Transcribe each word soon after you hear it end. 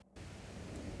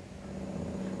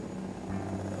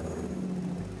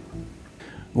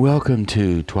Welcome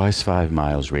to Twice 5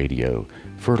 Miles Radio,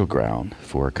 fertile ground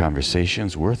for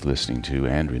conversations worth listening to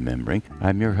and remembering.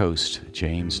 I'm your host,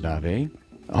 James Navé,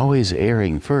 always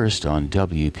airing first on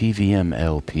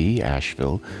WPVM-LP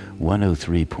Asheville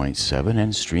 103.7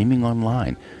 and streaming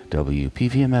online,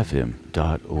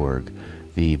 WPVMFM.org,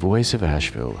 the voice of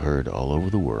Asheville heard all over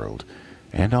the world,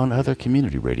 and on other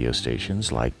community radio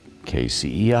stations like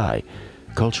KCEI,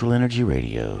 Cultural Energy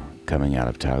Radio, coming out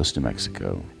of Taos, New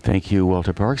Mexico. Thank you,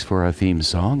 Walter Parks, for our theme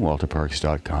song,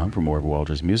 walterparks.com for more of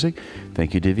Walter's music.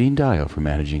 Thank you, Davine Dial, for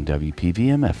managing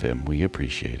WPVM-FM. We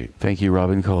appreciate it. Thank you,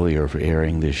 Robin Collier, for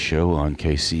airing this show on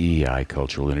KCEI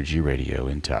Cultural Energy Radio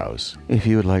in Taos. If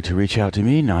you would like to reach out to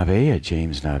me, Nave at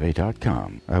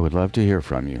jamesnave.com. I would love to hear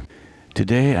from you.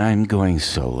 Today, I'm going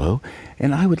solo,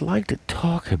 and I would like to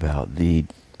talk about the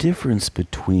difference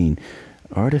between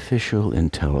artificial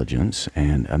intelligence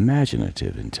and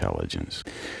imaginative intelligence.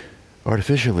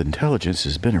 Artificial intelligence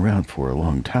has been around for a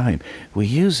long time. We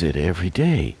use it every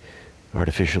day.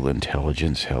 Artificial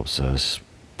intelligence helps us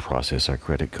process our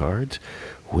credit cards.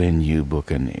 When you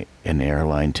book an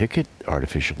airline ticket,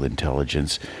 artificial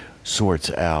intelligence sorts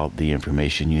out the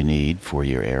information you need for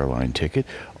your airline ticket.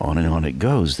 On and on it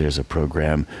goes. There's a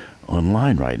program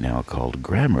online right now called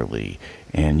Grammarly,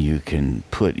 and you can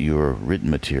put your written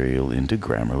material into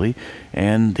Grammarly,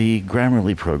 and the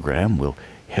Grammarly program will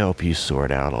help you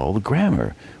sort out all the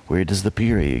grammar. Where does the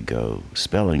period go?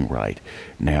 Spelling right.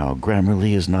 Now,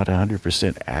 Grammarly is not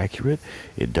 100% accurate.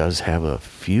 It does have a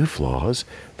few flaws.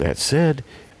 That said,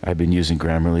 I've been using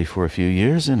Grammarly for a few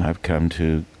years, and I've come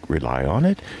to rely on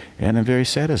it, and I'm very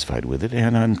satisfied with it,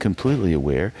 and I'm completely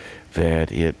aware that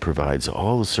it provides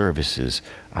all the services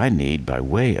I need by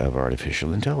way of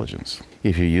artificial intelligence.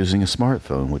 If you're using a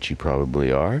smartphone, which you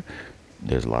probably are,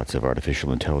 there's lots of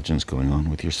artificial intelligence going on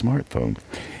with your smartphone.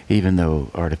 Even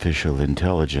though artificial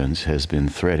intelligence has been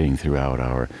threading throughout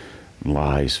our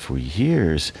lives for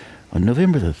years, on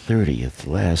November the 30th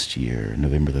last year,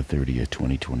 November the 30th,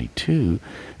 2022,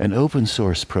 an open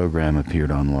source program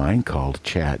appeared online called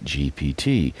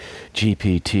ChatGPT.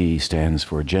 GPT stands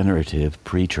for Generative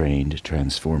Pre-trained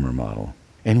Transformer Model.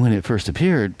 And when it first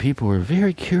appeared, people were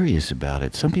very curious about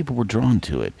it. Some people were drawn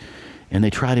to it, and they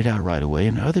tried it out right away,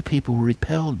 and other people were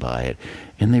repelled by it,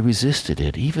 and they resisted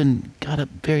it, even got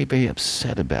very, very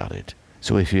upset about it.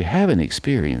 So if you haven't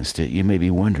experienced it, you may be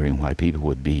wondering why people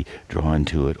would be drawn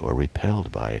to it or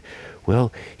repelled by it.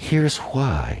 Well, here's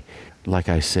why. Like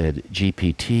I said,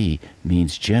 GPT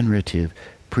means Generative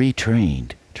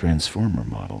Pre-trained Transformer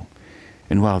Model.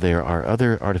 And while there are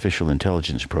other artificial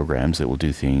intelligence programs that will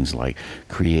do things like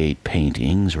create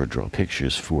paintings or draw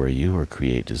pictures for you or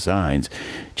create designs,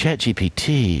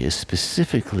 ChatGPT is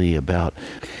specifically about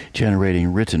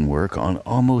generating written work on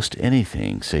almost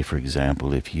anything. Say, for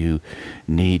example, if you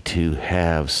need to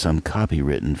have some copy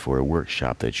written for a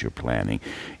workshop that you're planning,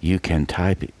 you can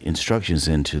type instructions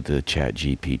into the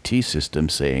ChatGPT system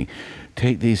saying,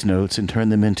 take these notes and turn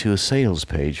them into a sales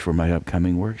page for my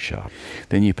upcoming workshop.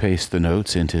 Then you paste the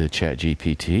notes into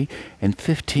ChatGPT, and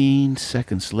 15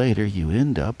 seconds later you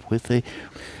end up with a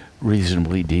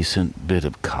reasonably decent bit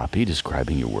of copy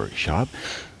describing your workshop.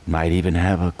 Might even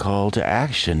have a call to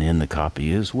action in the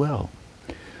copy as well.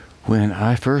 When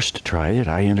I first tried it,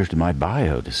 I entered my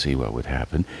bio to see what would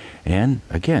happen, and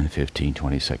again,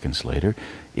 15-20 seconds later,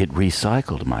 it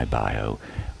recycled my bio.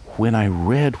 When I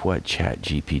read what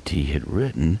ChatGPT had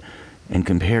written and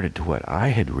compared it to what I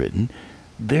had written,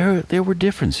 there were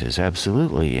differences,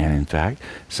 absolutely. And in fact,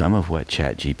 some of what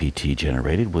ChatGPT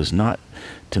generated was not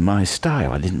to my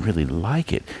style. I didn't really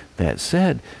like it. That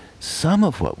said, some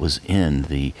of what was in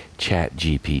the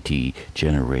ChatGPT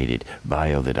generated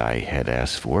bio that I had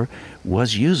asked for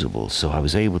was usable. So I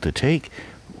was able to take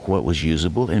what was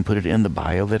usable and put it in the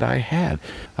bio that I had.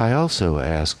 I also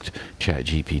asked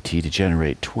ChatGPT to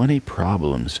generate 20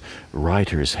 problems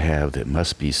writers have that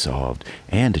must be solved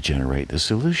and to generate the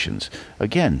solutions.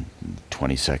 Again,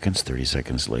 20 seconds, 30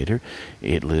 seconds later,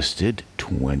 it listed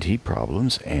 20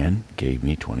 problems and gave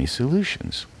me 20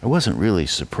 solutions. I wasn't really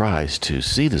surprised to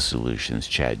see the solutions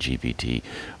ChatGPT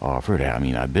offered. I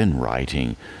mean, I've been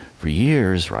writing for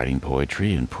years, writing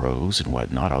poetry and prose and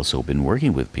whatnot. Also been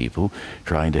working with people,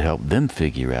 trying to help them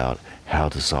figure out how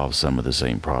to solve some of the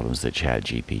same problems that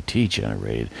ChatGPT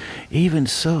generated. Even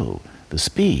so, the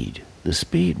speed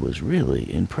was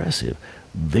really impressive.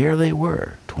 There they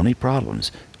were, 20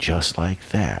 problems, just like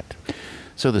that.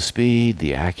 So the speed,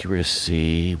 the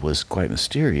accuracy was quite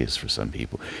mysterious for some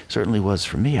people. Certainly was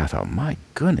for me. I thought, my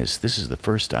goodness, this is the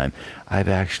first time I've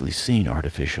actually seen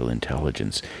artificial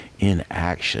intelligence in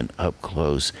action up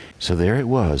close. So there it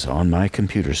was on my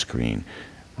computer screen.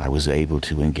 I was able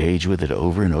to engage with it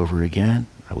over and over again.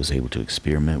 I was able to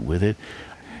experiment with it.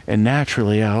 And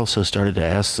naturally, I also started to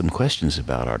ask some questions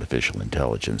about artificial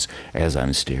intelligence as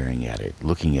I'm staring at it,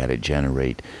 looking at it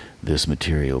generate this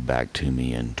material back to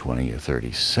me in 20 or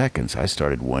 30 seconds. I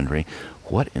started wondering,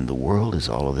 what in the world is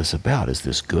all of this about? Is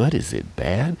this good? Is it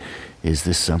bad? Is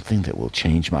this something that will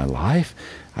change my life?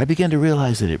 I began to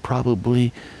realize that it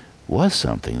probably was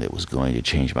something that was going to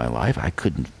change my life. I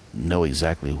couldn't know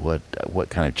exactly what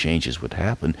kind of changes would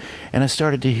happen. And I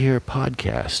started to hear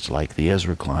podcasts like the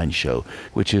Ezra Klein Show,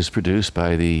 which is produced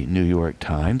by the New York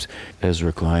Times.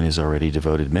 Ezra Klein has already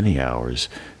devoted many hours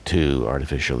to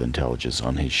artificial intelligence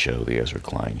on his show, the Ezra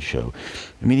Klein Show.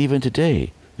 I mean, even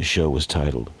today, the show was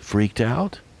titled, Freaked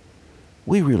Out?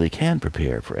 We really can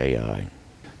prepare for AI.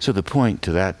 So the point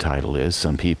to that title is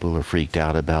some people are freaked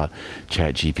out about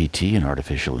ChatGPT and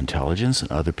artificial intelligence,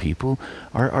 and other people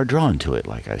are drawn to it,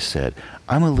 like I said.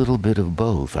 I'm a little bit of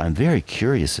both. I'm very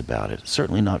curious about it,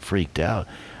 certainly not freaked out.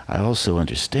 I also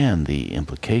understand the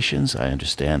implications, I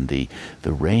understand the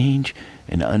range,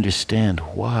 and understand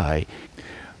why.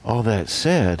 All that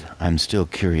said, I'm still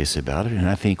curious about it, and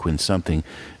I think when something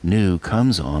new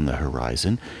comes on the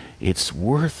horizon, it's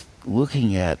worth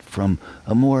looking at from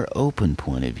a more open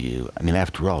point of view. I mean,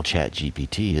 after all,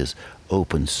 ChatGPT is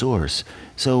open source,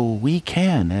 so we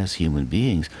can, as human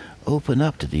beings, open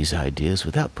up to these ideas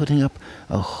without putting up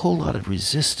a whole lot of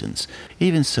resistance.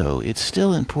 Even so, it's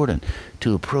still important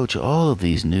to approach all of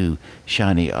these new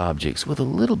shiny objects with a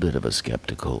little bit of a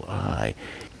skeptical eye,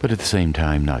 but at the same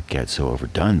time not get so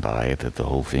overdone by it that the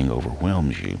whole thing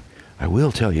overwhelms you. I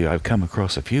will tell you, I've come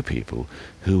across a few people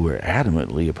who were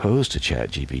adamantly opposed to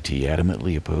ChatGPT,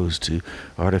 adamantly opposed to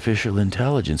artificial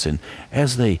intelligence, and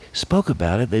as they spoke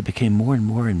about it, they became more and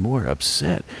more and more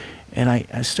upset. And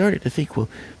I started to think, well,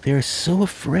 they're so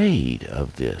afraid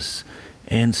of this,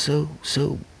 and so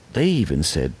they even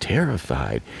said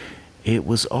terrified. It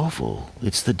was awful.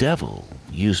 It's the devil.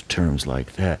 Used terms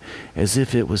like that, as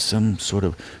if it was some sort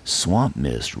of swamp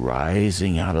mist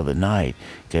rising out of the night,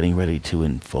 getting ready to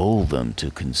enfold them,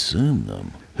 to consume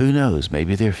them. Who knows?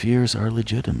 Maybe their fears are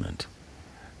legitimate.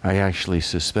 I actually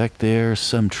suspect there's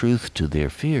some truth to their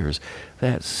fears.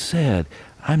 That said,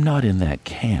 I'm not in that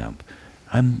camp.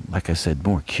 I'm, like I said,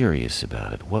 more curious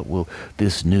about it. What will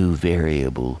this new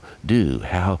variable do?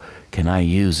 How can I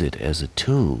use it as a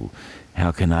tool?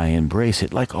 How can I embrace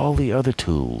it like all the other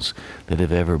tools that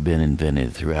have ever been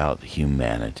invented throughout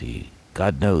humanity?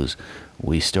 God knows,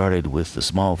 we started with the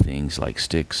small things like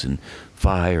sticks and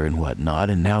fire and whatnot,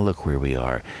 and now look where we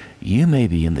are. You may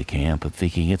be in the camp of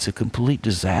thinking it's a complete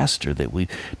disaster that we've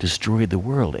destroyed the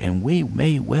world, and we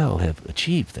may well have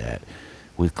achieved that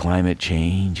with climate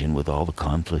change and with all the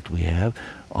conflict we have.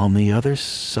 On the other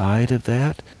side of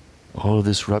that, all of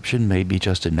this disruption may be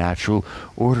just a natural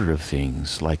order of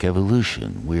things, like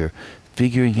evolution. We're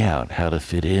figuring out how to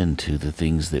fit into the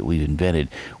things that we've invented.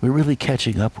 We're really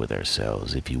catching up with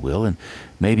ourselves, if you will, and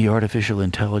maybe artificial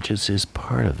intelligence is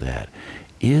part of that.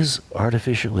 Is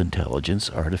artificial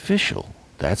intelligence artificial?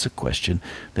 That's a question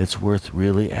that's worth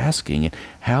really asking. And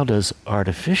how does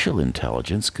artificial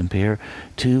intelligence compare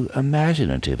to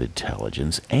imaginative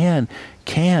intelligence? And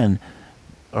can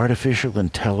artificial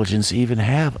intelligence even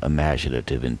have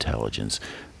imaginative intelligence?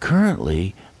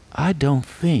 Currently, I don't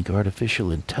think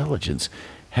artificial intelligence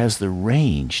has the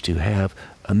range to have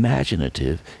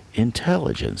imaginative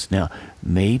intelligence. Now,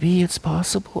 maybe it's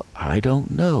possible, I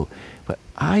don't know, but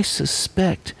I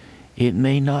suspect it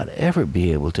may not ever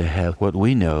be able to have what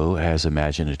we know as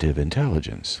imaginative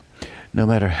intelligence. No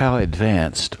matter how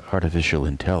advanced artificial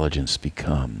intelligence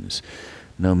becomes,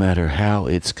 no matter how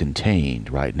it's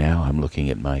contained. Right now, I'm looking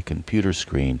at my computer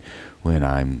screen when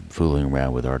I'm fooling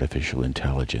around with artificial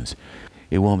intelligence.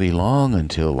 It won't be long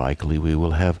until likely we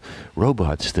will have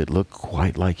robots that look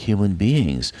quite like human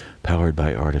beings powered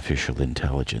by artificial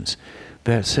intelligence.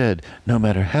 That said, no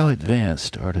matter how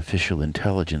advanced artificial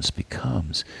intelligence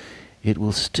becomes, it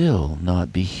will still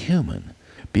not be human.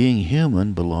 Being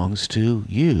human belongs to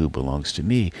you, belongs to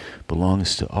me,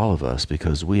 belongs to all of us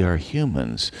because we are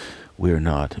humans. We're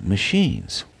not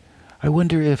machines. I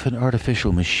wonder if an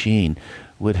artificial machine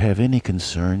would have any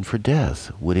concern for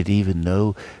death. Would it even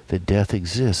know that death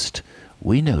exists?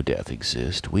 We know death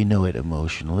exists. We know it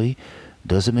emotionally.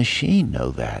 Does a machine know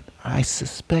that? I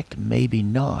suspect maybe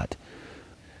not.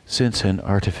 Since an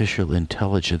artificial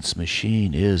intelligence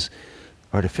machine is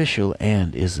artificial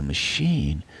and is a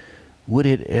machine, would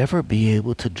it ever be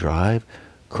able to drive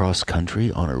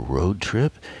cross-country on a road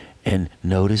trip and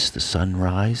notice the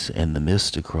sunrise and the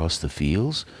mist across the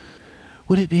fields?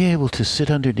 Would it be able to sit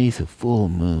underneath a full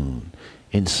moon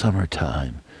in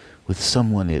summertime with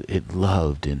someone it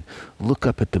loved and look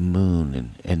up at the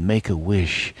moon and make a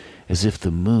wish as if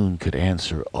the moon could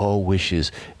answer all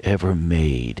wishes ever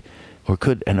made? Or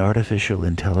could an artificial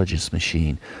intelligence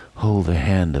machine hold the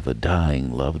hand of a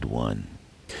dying loved one?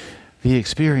 The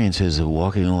experiences of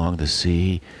walking along the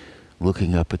sea,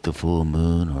 looking up at the full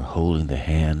moon, or holding the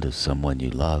hand of someone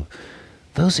you love,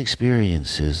 those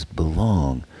experiences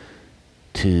belong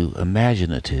to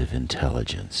imaginative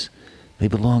intelligence. They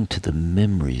belong to the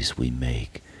memories we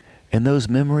make. And those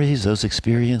memories, those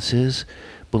experiences,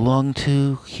 belong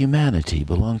to humanity,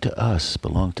 belong to us,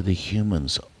 belong to the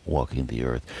humans walking the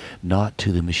earth, not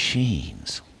to the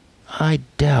machines. I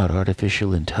doubt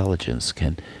artificial intelligence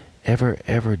can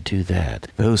ever do that.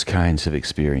 Those kinds of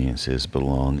experiences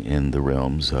belong in the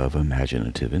realms of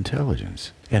imaginative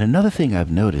intelligence. And another thing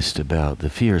I've noticed about the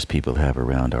fears people have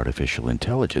around artificial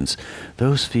intelligence,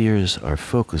 those fears are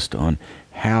focused on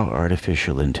how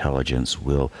artificial intelligence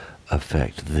will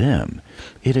affect them.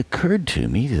 It occurred to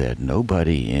me that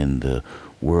nobody in the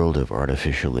world of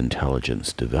artificial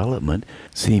intelligence development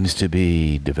seems to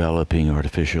be developing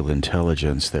artificial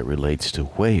intelligence that relates to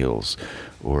whales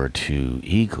or to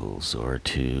eagles or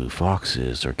to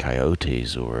foxes or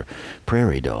coyotes or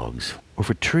prairie dogs, or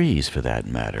for trees for that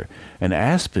matter. An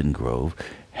aspen grove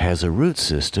has a root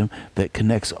system that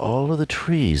connects all of the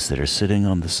trees that are sitting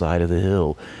on the side of the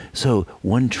hill. So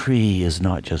one tree is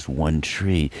not just one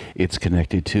tree. It's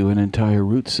connected to an entire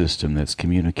root system that's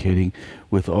communicating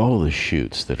with all the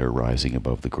shoots that are rising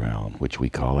above the ground, which we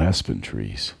call aspen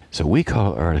trees. So we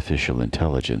call artificial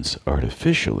intelligence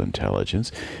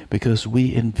because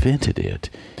we invented it.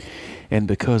 And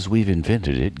because we've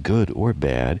invented it, good or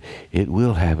bad, it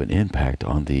will have an impact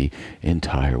on the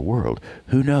entire world.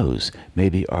 Who knows?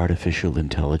 Maybe artificial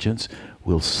intelligence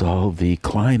will solve the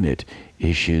climate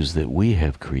issues that we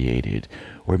have created.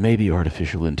 Or maybe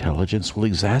artificial intelligence will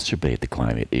exacerbate the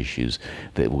climate issues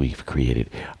that we've created.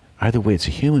 Either way, it's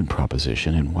a human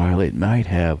proposition, and while it might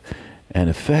have an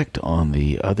effect on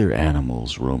the other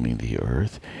animals roaming the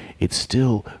earth, it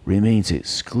still remains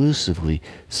exclusively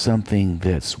something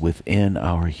that's within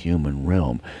our human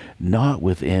realm, not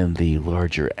within the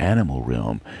larger animal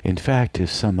realm. In fact,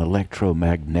 if some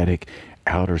electromagnetic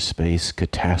outer space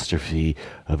catastrophe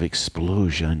of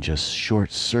explosion just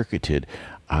short-circuited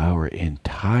our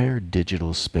entire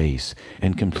digital space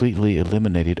and completely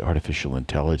eliminated artificial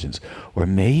intelligence, or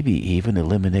maybe even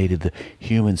eliminated the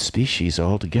human species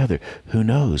altogether, who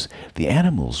knows? The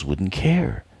animals wouldn't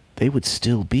care. They would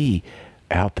still be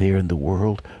out there in the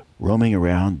world, roaming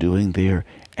around doing their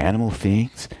animal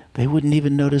things. They wouldn't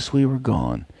even notice we were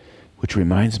gone. Which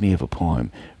reminds me of a poem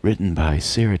written by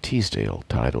Sarah Teasdale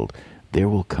titled, "There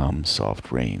Will Come Soft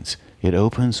Rains." It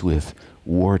opens with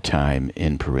wartime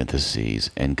in parentheses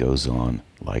and goes on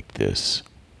like this.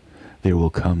 There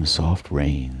will come soft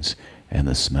rains and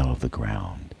the smell of the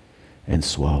ground, and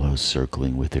swallows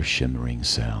circling with their shimmering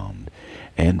sound,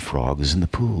 and frogs in the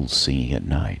pools singing at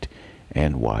night,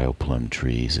 and wild plum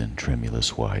trees in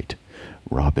tremulous white.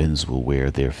 Robins will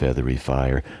wear their feathery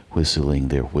fire, whistling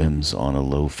their whims on a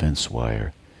low fence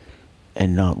wire.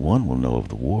 And not one will know of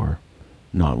the war,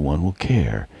 not one will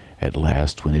care at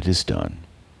last when it is done.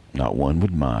 Not one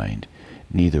would mind,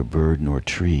 neither bird nor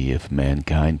tree, if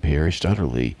mankind perished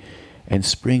utterly, and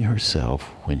spring herself,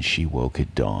 when she woke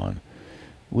at dawn,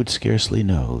 would scarcely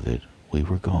know that we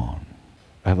were gone.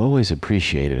 I've always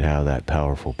appreciated how that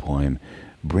powerful poem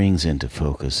brings into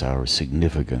focus our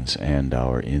significance and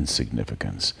our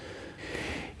insignificance.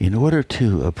 In order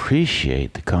to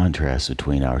appreciate the contrast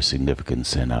between our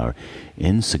significance and our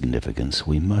insignificance,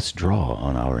 we must draw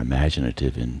on our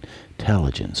imaginative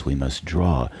intelligence. We must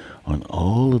draw on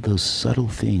all of those subtle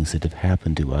things that have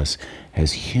happened to us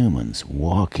as humans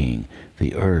walking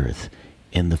the earth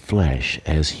in the flesh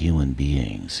as human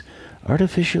beings.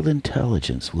 Artificial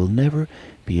intelligence will never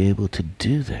be able to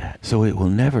do that. So it will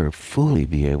never fully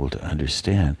be able to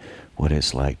understand what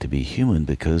it's like to be human,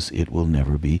 because it will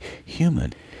never be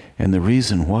human. And the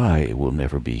reason why it will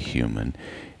never be human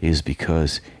is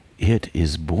because it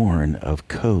is born of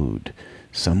code.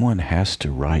 Someone has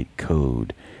to write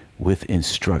code with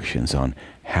instructions on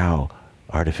how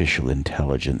artificial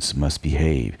intelligence must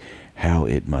behave, how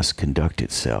it must conduct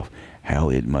itself, how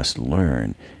it must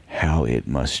learn, how it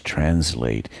must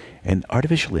translate. And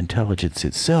artificial intelligence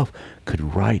itself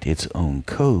could write its own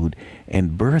code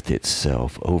and birth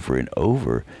itself over and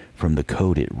over from the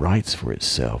code it writes for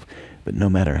itself. But no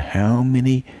matter how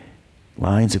many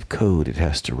lines of code it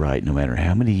has to write, no matter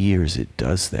how many years it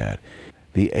does that,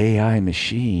 the AI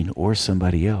machine or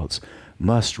somebody else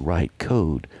must write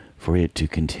code for it to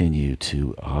continue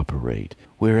to operate.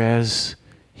 Whereas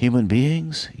Human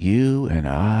beings, you and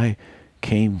I,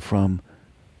 came from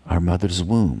our mother's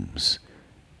wombs.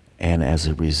 And as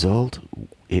a result,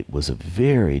 it was a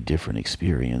very different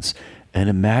experience, an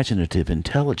imaginative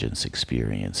intelligence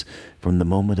experience, from the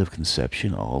moment of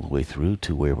conception all the way through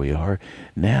to where we are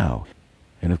now.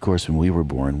 And of course, when we were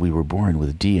born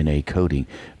with DNA coding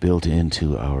built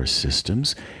into our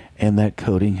systems, and that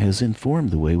coding has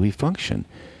informed the way we function.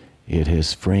 It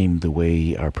has framed the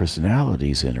way our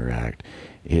personalities interact.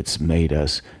 It's made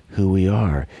us who we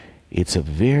are. It's a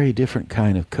very different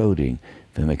kind of coding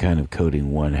than the kind of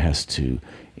coding one has to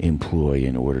employ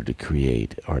in order to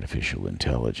create artificial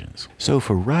intelligence. So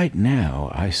for right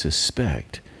now, I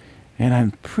suspect, and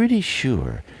I'm pretty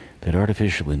sure, that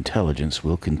artificial intelligence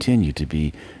will continue to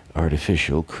be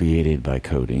artificial, created by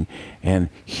coding, and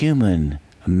human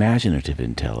imaginative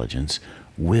intelligence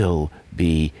will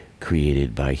be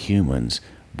created by humans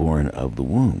born of the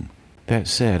womb. That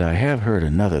said, I have heard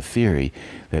another theory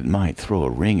that might throw a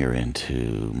ringer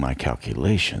into my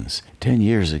calculations. 10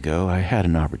 years ago, I had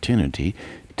an opportunity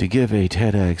to give a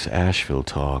TEDx Asheville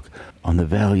talk on the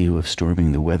value of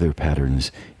storming the weather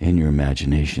patterns in your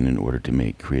imagination in order to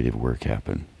make creative work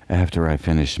happen. After I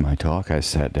finished my talk, I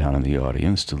sat down in the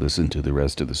audience to listen to the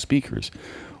rest of the speakers.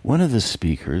 One of the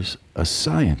speakers, a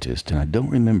scientist, and I don't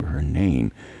remember her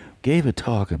name, gave a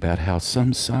talk about how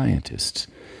some scientists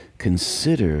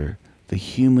consider the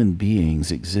human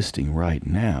beings existing right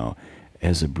now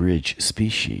as a bridge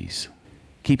species.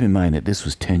 Keep in mind that this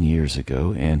was 10 years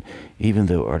ago, and even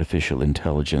though artificial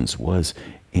intelligence was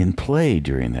in play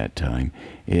during that time,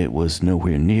 it was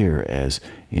nowhere near as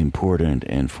important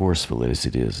and forceful as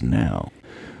it is now.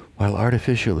 While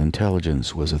artificial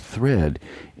intelligence was a thread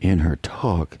in her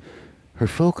talk, her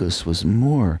focus was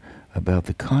more about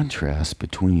the contrast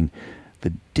between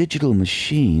the digital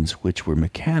machines, which were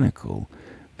mechanical,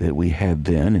 that we had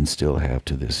then and still have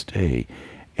to this day,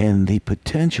 and the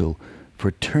potential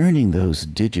for turning those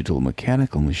digital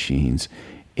mechanical machines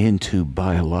into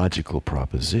biological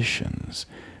propositions,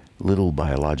 little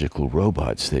biological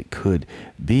robots that could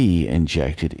be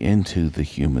injected into the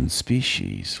human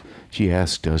species. She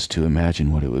asked us to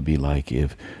imagine what it would be like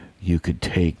if you could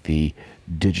take the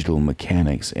digital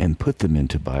mechanics and put them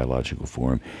into biological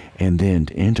form and then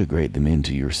integrate them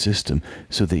into your system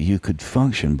so that you could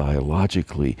function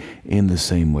biologically in the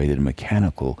same way that a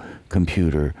mechanical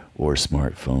computer or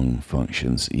smartphone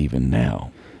functions even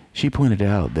now. She pointed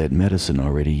out that medicine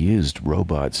already used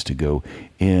robots to go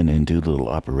in and do little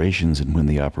operations, and when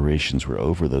the operations were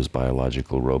over, those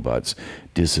biological robots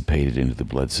dissipated into the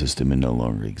blood system and no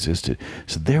longer existed.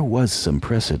 So there was some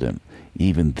precedent,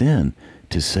 even then,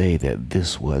 to say that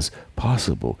this was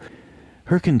possible.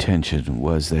 Her contention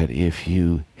was that if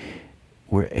you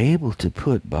were able to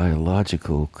put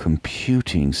biological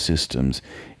computing systems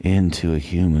into a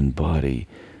human body,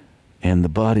 and the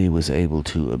body was able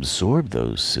to absorb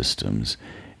those systems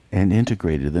and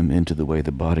integrated them into the way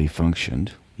the body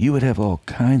functioned, you would have all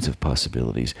kinds of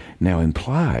possibilities. Now,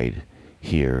 implied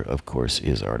here, of course,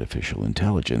 is artificial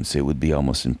intelligence. It would be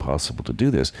almost impossible to do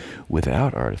this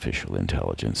without artificial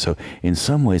intelligence. So in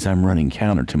some ways, I'm running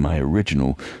counter to my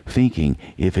original thinking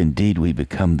if indeed we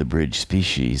become the bridge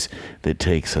species that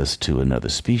takes us to another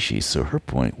species. So her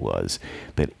point was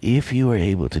that if you are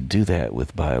able to do that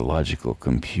with biological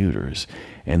computers,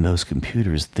 and those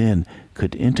computers then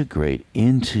could integrate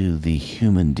into the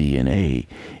human DNA,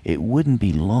 it wouldn't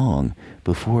be long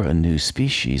before a new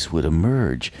species would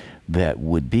emerge that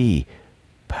would be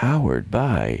powered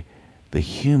by the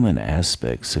human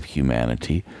aspects of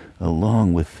humanity,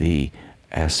 along with the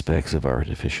aspects of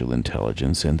artificial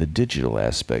intelligence and the digital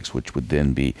aspects, which would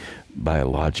then be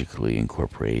biologically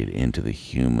incorporated into the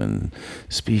human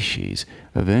species.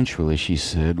 Eventually, she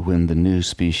said, when the new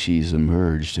species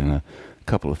emerged and a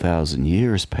couple of thousand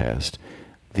years passed,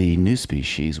 the new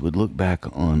species would look back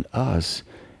on us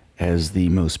as the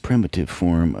most primitive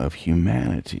form of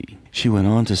humanity. She went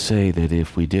on to say that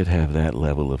if we did have that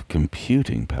level of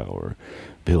computing power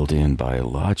built in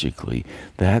biologically,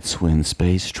 that's when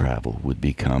space travel would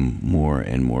become more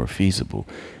and more feasible,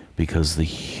 because the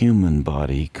human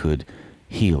body could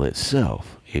heal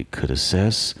itself. It could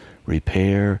assess,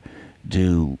 repair,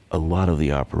 do a lot of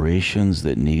the operations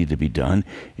that needed to be done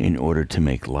in order to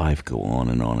make life go on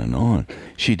and on and on.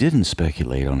 She didn't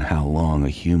speculate on how long a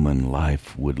human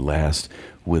life would last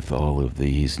with all of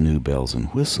these new bells and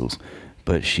whistles,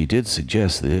 but she did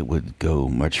suggest that it would go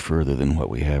much further than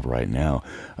what we have right now,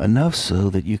 enough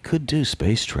so that you could do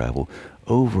space travel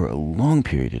over a long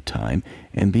period of time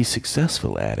and be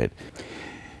successful at it.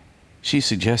 She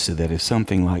suggested that if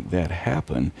something like that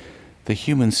happened, The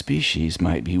human species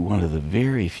might be one of the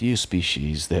very few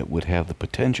species that would have the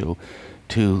potential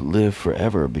to live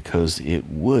forever because it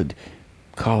would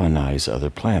colonize other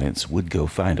planets, would go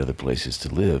find other places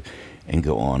to live, and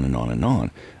go on and on and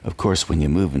on. Of course, when you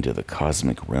move into the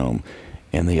cosmic realm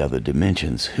and the other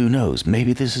dimensions, who knows?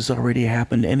 Maybe this has already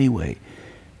happened anyway.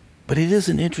 But it is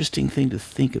an interesting thing to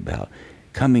think about.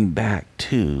 Coming back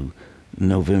to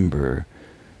November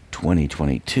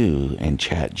 2022 and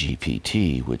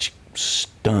ChatGPT, which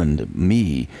stunned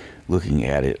me looking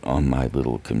at it on my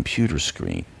little computer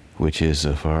screen, which is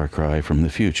a far cry from the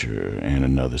future and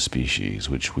another species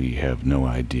which we have no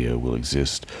idea will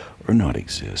exist or not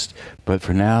exist. But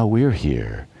for now, we're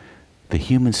here, the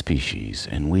human species,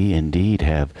 and we indeed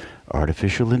have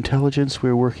artificial intelligence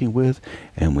we're working with,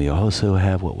 and we also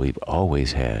have what we've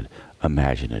always had,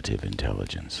 imaginative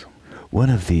intelligence. One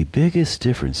of the biggest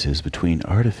differences between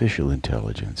artificial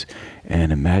intelligence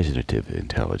and imaginative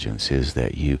intelligence is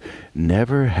that you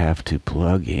never have to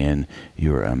plug in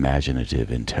your imaginative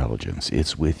intelligence.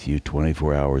 It's with you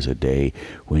 24 hours a day,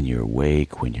 when you're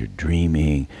awake, when you're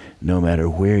dreaming. No matter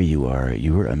where you are,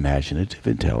 your imaginative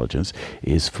intelligence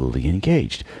is fully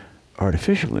engaged.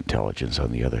 Artificial intelligence,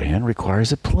 on the other hand,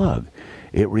 requires a plug.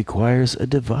 It requires a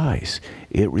device.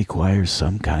 It requires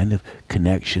some kind of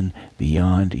connection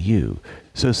beyond you.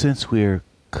 So since we're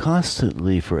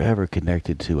constantly, forever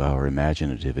connected to our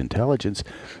imaginative intelligence,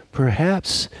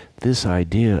 perhaps this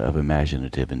idea of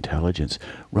imaginative intelligence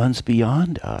runs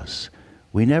beyond us.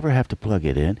 We never have to plug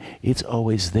it in. It's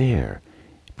always there.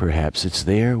 Perhaps it's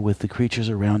there with the creatures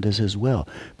around us as well.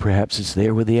 Perhaps it's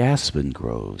there where the aspen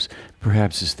grows.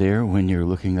 Perhaps it's there when you're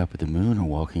looking up at the moon or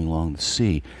walking along the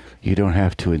sea. You don't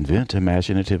have to invent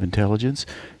imaginative intelligence.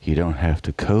 You don't have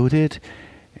to code it.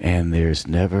 And there's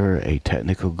never a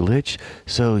technical glitch,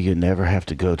 so you never have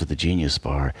to go to the Genius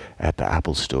Bar at the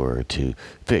Apple Store to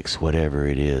fix whatever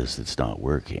it is that's not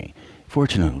working.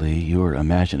 Fortunately, your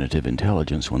imaginative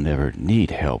intelligence will never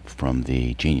need help from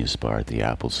the Genius Bar at the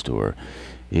Apple Store.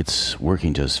 It's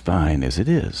working just fine as it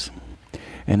is.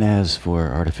 And as for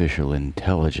artificial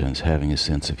intelligence having a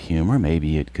sense of humor,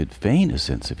 maybe it could feign a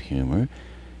sense of humor,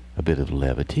 a bit of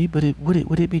levity, but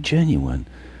would it be genuine?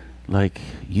 Like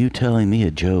you telling me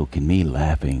a joke and me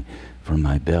laughing from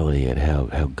my belly at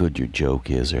how good your joke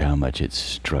is or how much it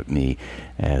struck me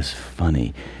as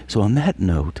funny. So on that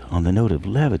note, on the note of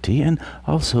levity, and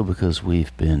also because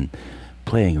we've been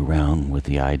playing around with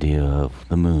the idea of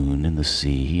the moon and the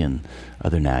sea and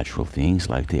other natural things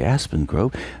like the aspen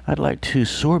grove, I'd like to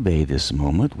sorbet this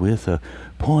moment with a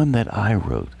poem that I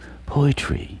wrote,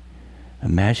 poetry,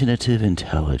 imaginative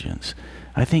intelligence.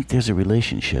 I think there's a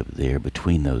relationship there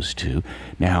between those two.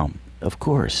 Now, of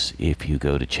course, if you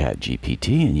go to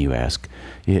ChatGPT and you ask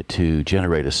it to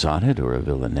generate a sonnet or a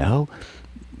villanelle,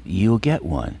 you'll get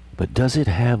one. But does it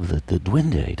have the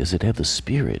duende? Does it have the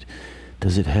spirit?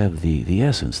 Does it have the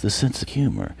essence, the sense of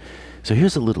humor? So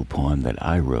here's a little poem that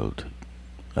I wrote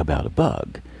about a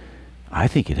bug. I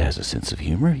think it has a sense of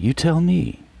humor. You tell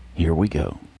me. Here we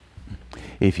go.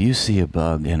 If you see a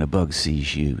bug and a bug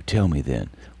sees you, tell me then,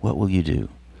 what will you do?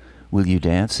 Will you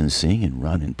dance and sing and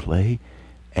run and play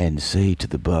and say to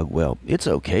the bug, well, it's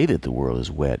okay that the world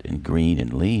is wet and green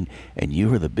and lean and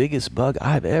you are the biggest bug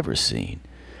I've ever seen?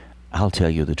 I'll tell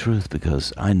you the truth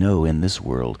because I know in this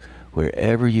world,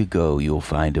 wherever you go, you'll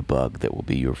find a bug that will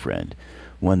be your friend,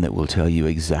 one that will tell you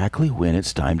exactly when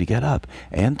it's time to get up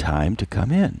and time to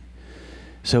come in.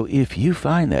 So if you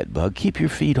find that bug, keep your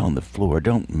feet on the floor.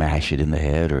 Don't mash it in the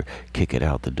head or kick it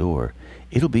out the door.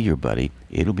 It'll be your buddy.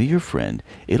 It'll be your friend.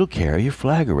 It'll carry your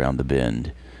flag around the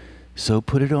bend. So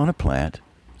put it on a plant,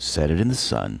 set it in the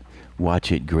sun,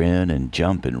 watch it grin and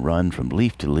jump and run from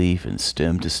leaf to leaf and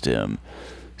stem to stem.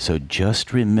 So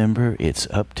just remember, it's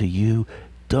up to you.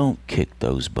 Don't kick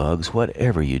those bugs,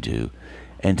 whatever you do.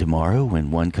 And tomorrow, when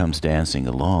one comes dancing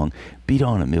along, beat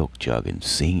on a milk jug and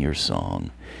sing your song.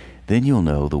 Then you'll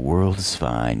know the world is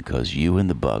fine, 'cause you and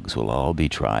the bugs will all be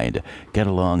trying to get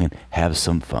along and have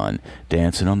some fun,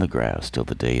 dancing on the grass till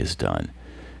the day is done.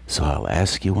 So I'll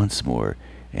ask you once more,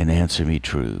 and answer me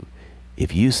true.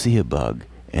 If you see a bug,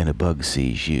 and a bug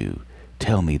sees you,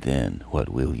 tell me then, what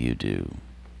will you do?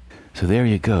 So there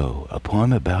you go, a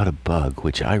poem about a bug,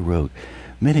 which I wrote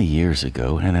many years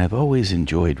ago, and I've always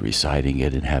enjoyed reciting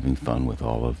it and having fun with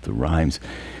all of the rhymes.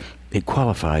 It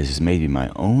qualifies as maybe my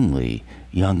only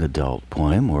young adult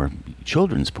poem, or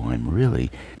children's poem, really.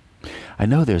 I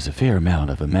know there's a fair amount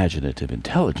of imaginative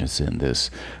intelligence in this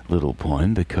little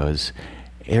poem because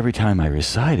every time I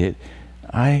recite it,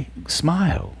 I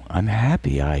smile. I'm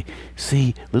happy. I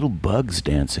see little bugs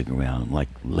dancing around, like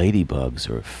ladybugs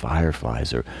or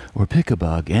fireflies, or pick a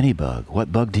bug, any bug.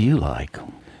 What bug do you like?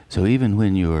 So even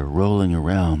when you're rolling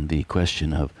around the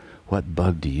question of what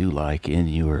bug do you like in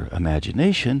your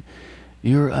imagination's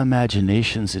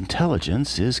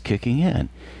intelligence is kicking in.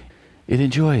 It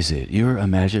enjoys it. Your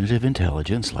imaginative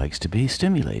intelligence likes to be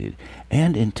stimulated,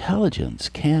 and intelligence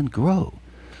can grow.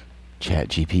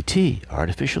 ChatGPT,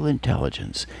 artificial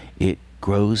intelligence, it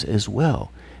grows as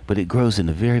well, but it grows in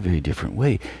a very, very different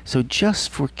way. So just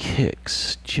for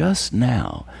kicks, just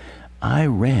now, I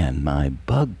ran my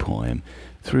bug poem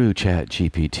through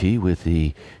ChatGPT with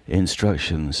the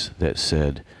instructions that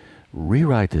said,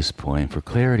 rewrite this poem for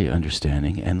clarity,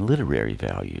 understanding, and literary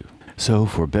value. So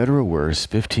for better or worse,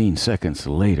 15 seconds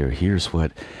later, here's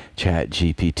what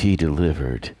ChatGPT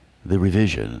delivered. The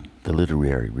revision, the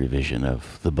literary revision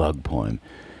of the bug poem.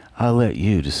 I'll let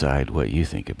you decide what you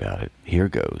think about it. Here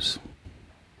goes.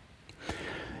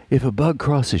 If a bug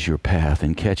crosses your path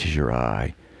and catches your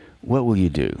eye, what will you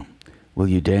do? Will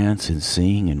you dance and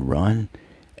sing and run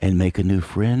and make a new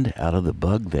friend out of the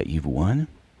bug that you've won?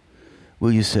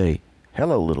 Will you say,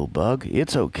 hello, little bug,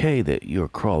 it's okay that you're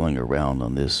crawling around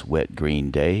on this wet green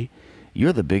day.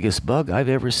 You're the biggest bug I've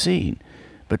ever seen.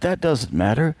 But that doesn't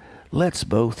matter. Let's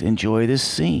both enjoy this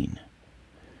scene.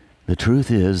 The truth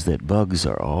is that bugs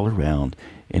are all around,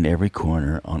 in every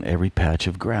corner, on every patch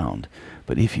of ground.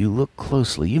 But if you look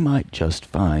closely, you might just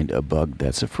find a bug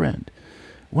that's a friend.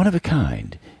 One of a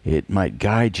kind. It might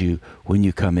guide you when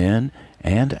you come in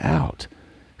and out.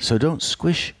 So don't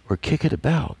squish or kick it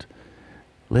about.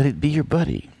 Let it be your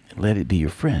buddy. Let it be your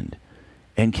friend.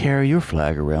 And carry your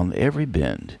flag around every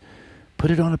bend.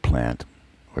 Put it on a plant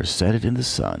or set it in the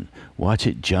sun. Watch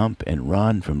it jump and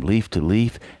run from leaf to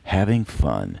leaf, having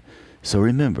fun. So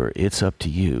remember, it's up to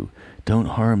you. Don't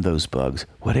harm those bugs,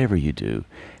 whatever you do.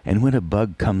 And when a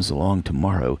bug comes along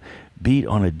tomorrow, beat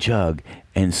on a jug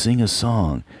and sing a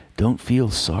song. Don't feel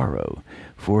sorrow,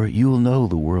 for you'll know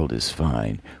the world is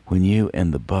fine when you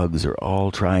and the bugs are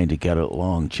all trying to get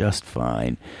along just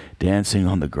fine, dancing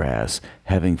on the grass,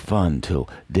 having fun till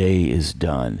day is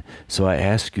done. So I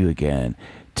ask you again,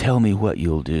 tell me what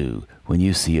you'll do when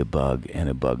you see a bug and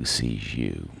a bug sees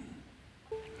you.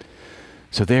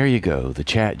 So there you go, the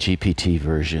ChatGPT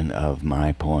version of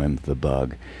my poem, The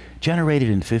Bug, generated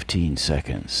in 15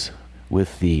 seconds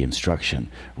with the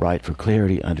instruction, write for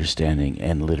clarity, understanding,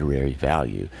 and literary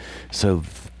value. So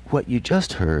what you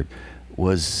just heard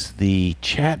was the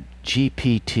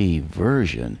ChatGPT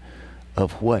version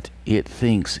of what it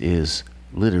thinks is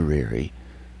literary.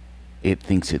 It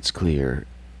thinks it's clear,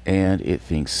 and it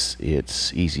thinks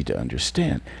it's easy to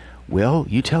understand. Well,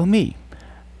 you tell me.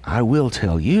 I will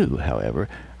tell you, however,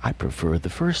 I prefer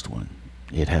the first one.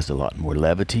 It has a lot more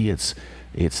levity, it's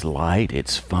light,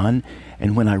 it's fun,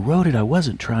 and when I wrote it, I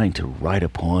wasn't trying to write a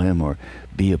poem or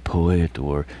be a poet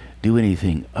or do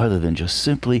anything other than just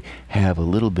simply have a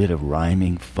little bit of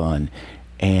rhyming fun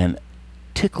and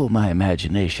tickle my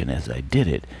imagination as I did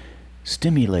it,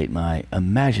 stimulate my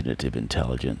imaginative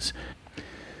intelligence.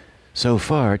 So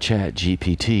far,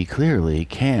 ChatGPT clearly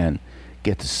can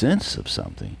get the sense of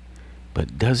something,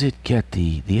 but does it get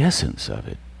the essence of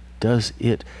it? Does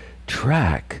it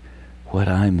track what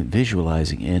I'm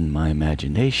visualizing in my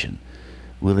imagination?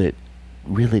 Will it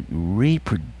really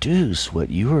reproduce what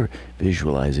you're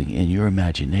visualizing in your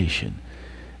imagination?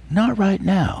 Not right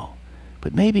now,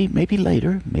 but maybe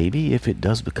later, maybe if it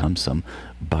does become some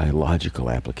biological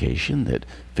application that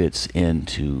fits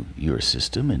into your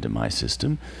system, into my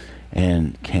system,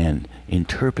 and can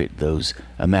interpret those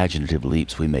imaginative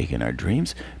leaps we make in our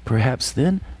dreams, perhaps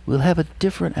then we'll have a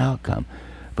different outcome.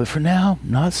 But for now,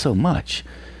 not so much.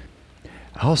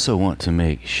 I also want to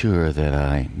make sure that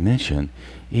I mention,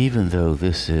 even though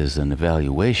this is an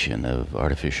evaluation of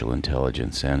artificial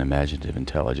intelligence and imaginative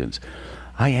intelligence,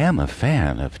 I am a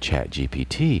fan of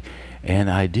ChatGPT, and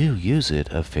I do use it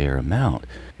a fair amount.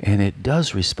 And it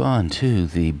does respond to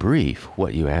the brief,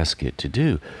 what you ask it to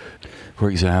do. For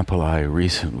example, I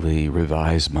recently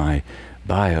revised my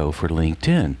bio for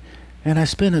LinkedIn, and I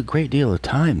spent a great deal of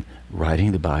time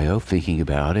writing the bio, thinking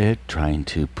about it, trying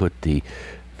to put the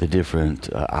different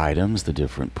items, the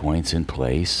different points in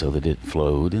place so that it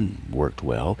flowed and worked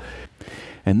well.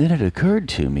 And then it occurred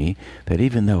to me that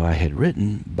even though I had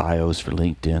written bios for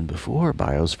LinkedIn before,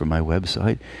 bios for my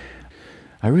website,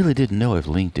 I really didn't know if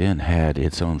LinkedIn had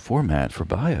its own format for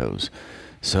bios.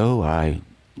 So I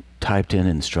typed in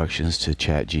instructions to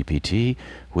ChatGPT,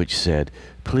 which said,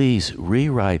 please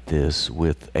rewrite this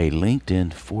with a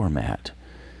LinkedIn format, :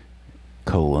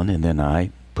 and then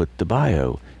I put the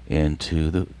bio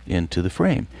into the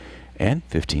frame. And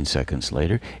 15 seconds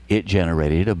later, it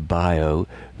generated a bio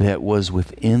that was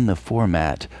within the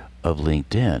format of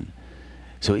LinkedIn.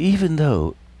 So even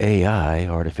though AI,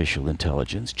 artificial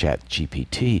intelligence,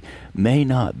 ChatGPT, may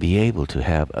not be able to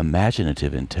have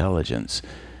imaginative intelligence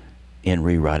in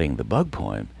rewriting the bug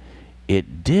poem,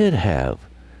 it did have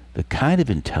the kind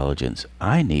of intelligence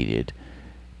I needed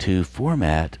to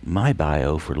format my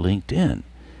bio for LinkedIn.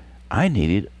 I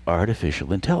needed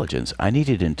artificial intelligence. I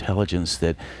needed intelligence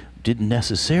that didn't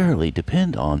necessarily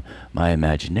depend on my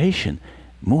imagination.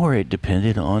 More, it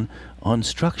depended on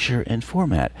structure and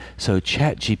format. So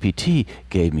ChatGPT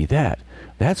gave me that.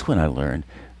 That's when I learned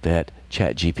that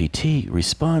ChatGPT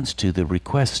responds to the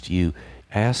request you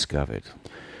ask of it.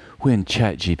 When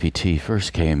ChatGPT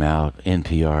first came out,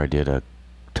 NPR did a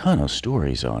ton of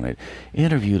stories on it,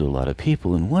 interviewed a lot of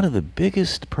people, and one of the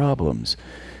biggest problems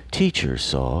teachers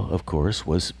saw, of course,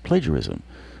 was plagiarism.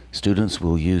 Students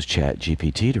will use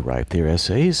ChatGPT to write their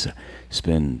essays,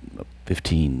 spend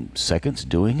 15 seconds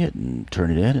doing it, and turn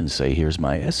it in and say, here's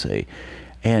my essay.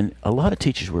 And a lot of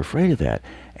teachers were afraid of that.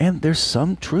 And there's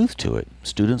some truth to it.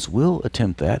 Students will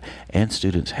attempt that, and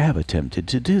students have attempted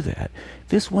to do that.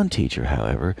 This one teacher,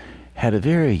 however, had a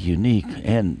very unique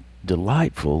and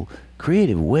delightful,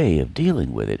 creative way of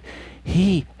dealing with it.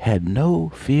 He had no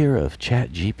fear of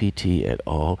ChatGPT at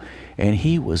all, and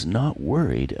he was not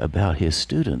worried about his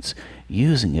students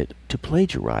using it to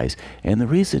plagiarize. And the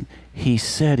reason he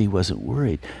said he wasn't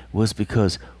worried was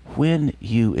because when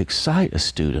you excite a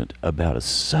student about a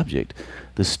subject,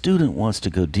 the student wants to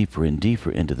go deeper and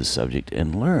deeper into the subject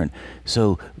and learn.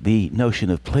 So the notion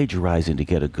of plagiarizing to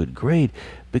get a good grade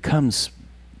becomes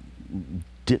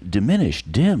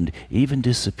diminished, dimmed, even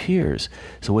disappears.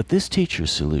 So what this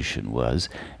teacher's solution was,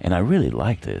 and I really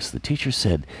like this, the teacher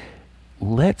said,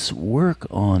 let's work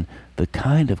on the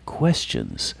kind of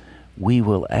questions we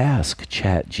will ask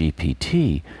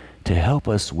ChatGPT to help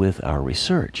us with our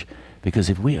research. Because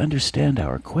if we understand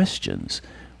our questions,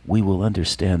 we will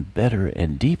understand better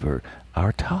and deeper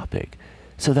our topic.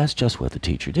 So that's just what the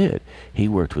teacher did. He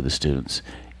worked with the students,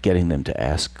 getting them to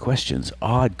ask questions,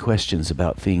 odd questions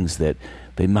about things that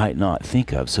they might not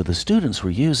think of. So the students were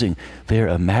using their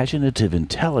imaginative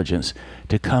intelligence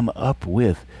to come up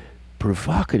with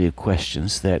provocative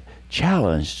questions that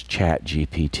challenged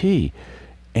ChatGPT.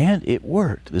 And it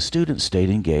worked. The students stayed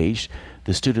engaged.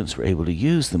 The students were able to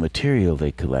use the material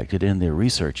they collected in their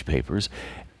research papers.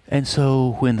 And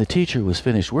so when the teacher was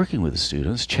finished working with the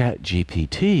students,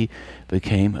 ChatGPT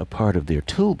became a part of their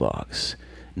toolbox,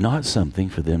 not something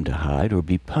for them to hide or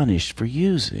be punished for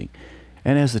using.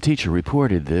 And as the teacher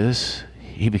reported this,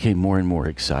 he became more and more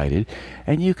excited,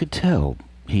 and you could tell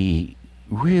he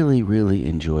really, really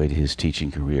enjoyed his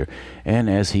teaching career.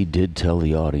 And as he did tell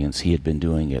the audience, he had been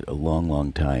doing it a long,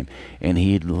 long time, and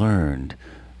he had learned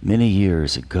many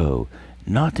years ago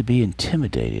not to be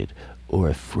intimidated or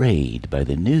afraid by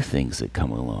the new things that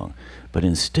come along, but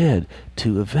instead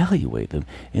to evaluate them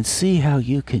and see how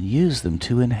you can use them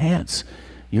to enhance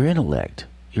your intellect,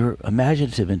 your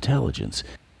imaginative intelligence.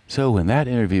 So when that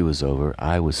interview was over,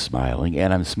 I was smiling,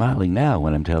 and I'm smiling now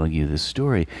when I'm telling you this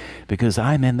story, because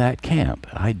I'm in that camp.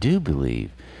 I do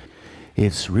believe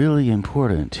it's really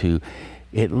important to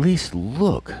at least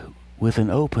look with an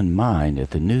open mind at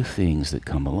the new things that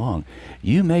come along.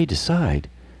 You may decide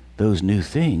those new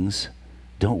things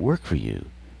don't work for you.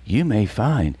 You may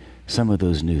find some of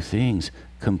those new things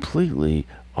completely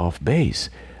off base,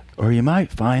 or you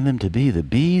might find them to be the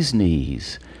bee's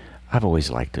knees. I've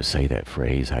always liked to say that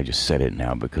phrase. I just said it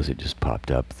now because it just popped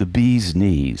up. The bee's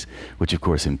knees, which of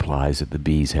course implies that the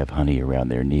bees have honey around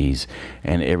their knees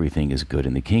and everything is good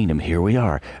in the kingdom. Here we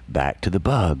are, back to the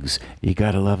bugs. You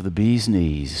gotta love the bee's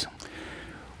knees.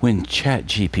 When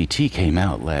ChatGPT came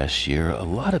out last year, a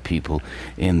lot of people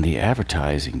in the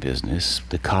advertising business,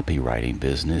 the copywriting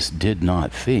business, did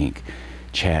not think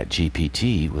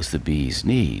ChatGPT was the bee's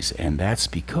knees. And that's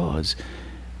because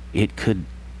it could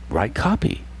write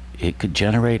copy. It could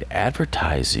generate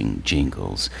advertising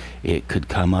jingles. It could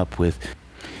come up with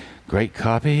great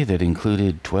copy that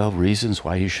included 12 reasons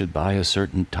why you should buy a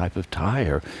certain type of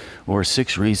tire, or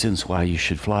 6 reasons why you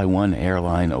should fly one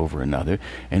airline over another,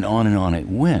 and on it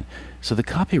went. So the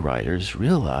copywriters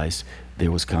realized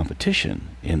there was competition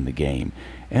in the game.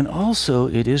 And also,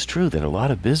 it is true that a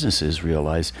lot of businesses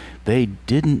realized they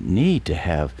didn't need to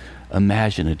have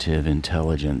imaginative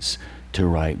intelligence to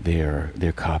write their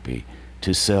copy,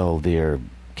 to sell their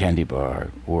candy bar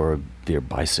or their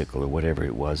bicycle or whatever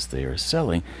it was they are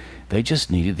selling. They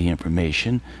just needed the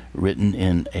information written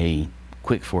in a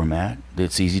quick format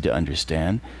that's easy to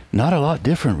understand. Not a lot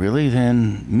different, really,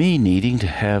 than me needing to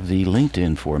have the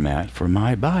LinkedIn format for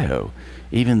my bio,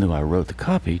 even though I wrote the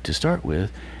copy to start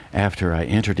with. After I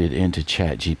entered it into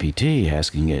ChatGPT,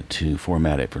 asking it to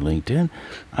format it for LinkedIn,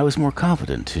 I was more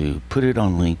confident to put it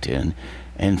on LinkedIn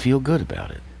and feel good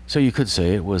about it. So you could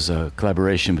say it was a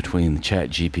collaboration between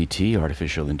ChatGPT,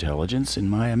 artificial intelligence, and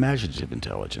my imaginative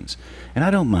intelligence. And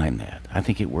I don't mind that. I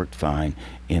think it worked fine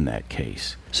in that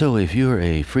case. So if you're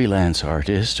a freelance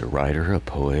artist, a writer, a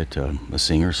poet, a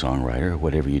singer, songwriter,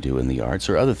 whatever you do in the arts,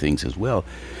 or other things as well,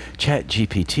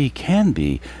 ChatGPT can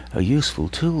be a useful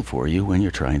tool for you when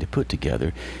you're trying to put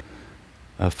together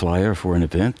a flyer for an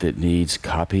event that needs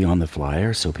copy on the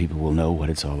flyer so people will know what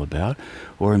it's all about,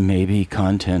 or maybe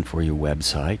content for your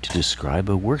website to describe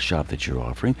a workshop that you're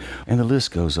offering, and the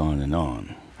list goes on and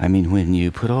on. I mean, when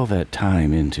you put all that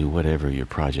time into whatever your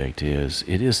project is,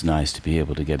 it is nice to be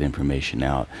able to get information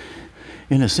out.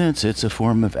 In a sense, it's a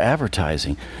form of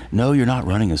advertising. No, you're not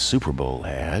running a Super Bowl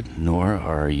ad, nor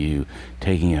are you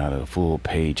taking out a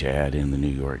full-page ad in the New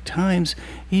York Times.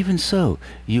 Even so,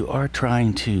 you are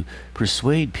trying to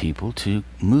persuade people to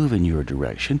move in your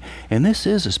direction, and this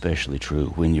is especially true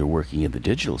when you're working in the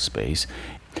digital space.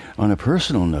 On a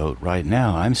personal note, right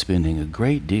now, I'm spending a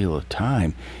great deal of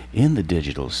time in the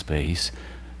digital space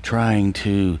trying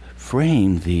to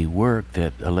frame the work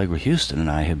that Allegra Houston and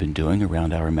I have been doing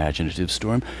around our Imaginative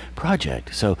Storm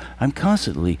project. So I'm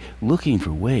constantly looking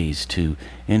for ways to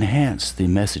enhance the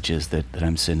messages that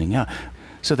I'm sending out.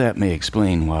 So that may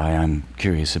explain why I'm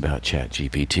curious about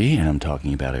ChatGPT, and I'm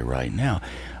talking about it right now.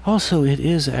 Also, it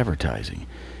is advertising.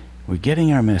 We're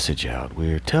getting our message out.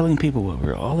 We're telling people what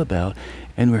we're all about,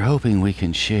 and we're hoping we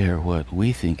can share what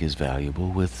we think is valuable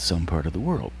with some part of the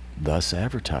world, thus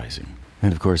advertising.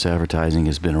 And of course, advertising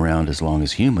has been around as long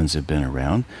as humans have been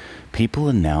around. People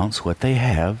announce what they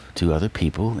have to other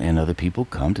people, and other people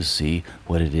come to see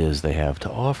what it is they have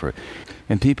to offer.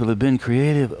 And people have been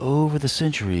creative over the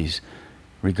centuries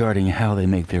regarding how they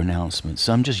make their announcements.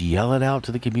 Some just yell it out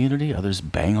to the community, others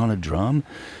bang on a drum,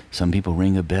 some people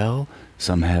ring a bell,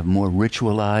 some have more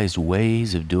ritualized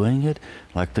ways of doing it,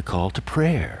 like the call to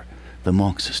prayer, the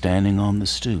monks standing on the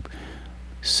stoop,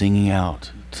 singing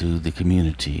out to the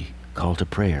community, call to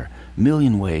prayer. A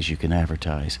million ways you can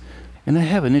advertise. And I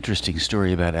have an interesting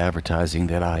story about advertising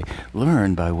that I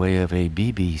learned by way of a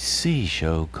BBC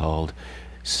show called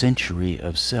Century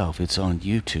of Self. It's on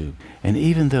YouTube. And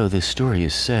even though this story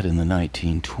is set in the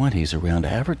 1920s around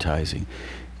advertising,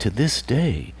 to this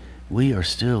day, we are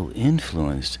still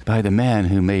influenced by the man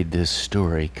who made this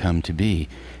story come to be.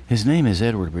 His name is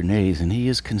Edward Bernays, and he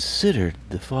is considered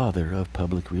the father of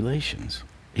public relations.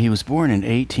 He was born in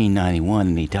 1891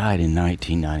 and he died in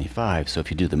 1995, so if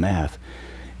you do the math,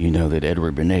 you know that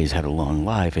Edward Bernays had a long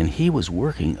life, and he was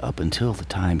working up until the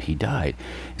time he died.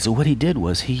 So what he did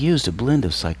was he used a blend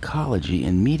of psychology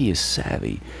and media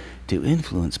savvy to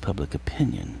influence public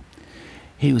opinion.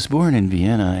 He was born in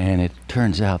Vienna, and it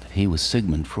turns out that he was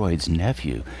Sigmund Freud's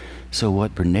nephew. So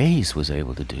what Bernays was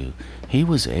able to do, he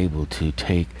was able to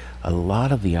take a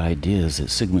lot of the ideas that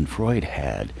Sigmund Freud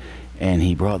had, and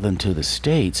he brought them to the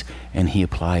States, and he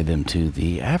applied them to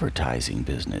the advertising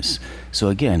business. So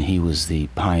again, he was the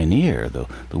pioneer, the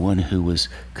one who was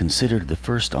considered the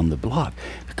first on the block,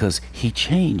 because he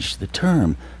changed the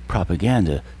term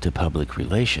propaganda to public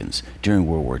relations. During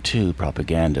World War II,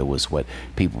 propaganda was what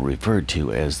people referred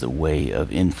to as the way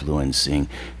of influencing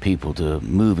people to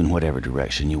move in whatever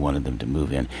direction you wanted them to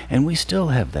move in. And we still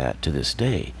have that to this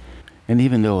day. And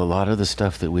even though a lot of the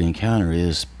stuff that we encounter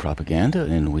is propaganda,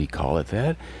 and we call it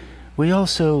that, we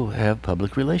also have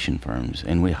public relation firms,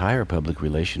 and we hire public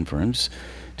relation firms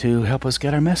to help us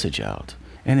get our message out.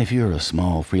 And if you're a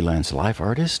small freelance life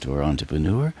artist or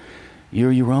entrepreneur,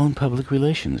 you're your own public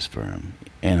relations firm.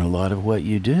 And a lot of what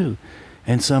you do,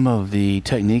 and some of the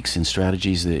techniques and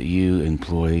strategies that you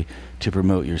employ to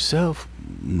promote yourself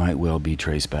might well be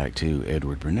traced back to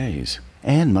Edward Bernays.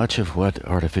 And much of what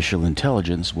artificial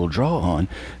intelligence will draw on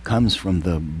comes from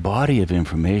the body of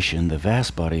information, the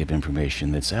vast body of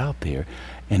information that's out there.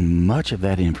 And much of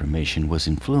that information was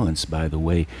influenced by the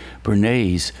way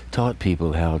Bernays taught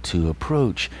people how to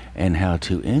approach and how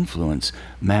to influence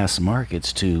mass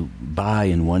markets to buy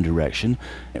in one direction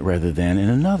rather than in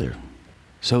another.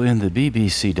 So in the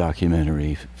BBC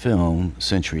documentary film,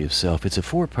 Century of Self, it's a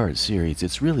 4-part series.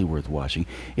 It's really worth watching.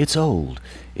 It's old.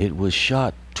 It was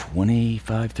shot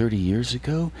 25, 30 years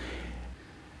ago.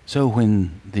 So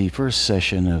when the first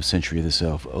session of Century of the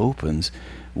Self opens,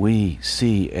 we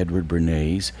see Edward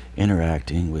Bernays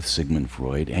interacting with Sigmund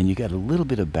Freud, and you got a little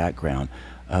bit of background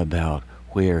about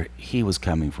where he was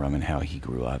coming from and how he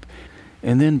grew up.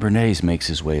 And then Bernays makes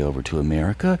his way over to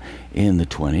America in the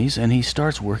 20s, and he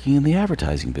starts working in the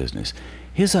advertising business.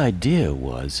 His idea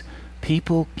was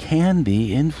people can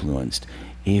be influenced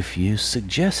if you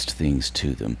suggest things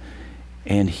to them.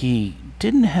 And he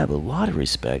didn't have a lot of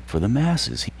respect for the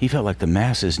masses. He felt like the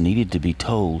masses needed to be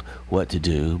told what to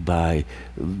do by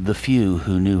the few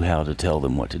who knew how to tell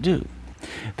them what to do.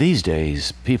 These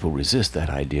days, people resist that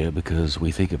idea because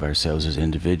we think of ourselves as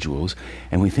individuals,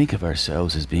 and we think of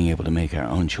ourselves as being able to make our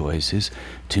own choices,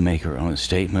 to make our own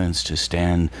statements, to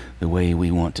stand the way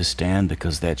we want to stand,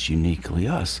 because that's uniquely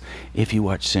us. If you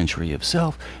watch Century of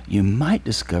Self, you might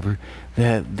discover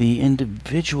that the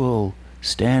individual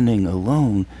standing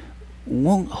alone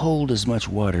won't hold as much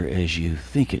water as you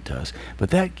think it does. But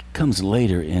that comes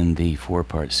later in the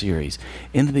 4-part series.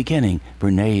 In the beginning,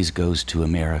 Bernays goes to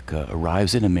America,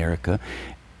 arrives in America,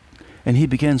 and he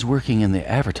begins working in the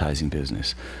advertising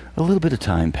business. A little bit of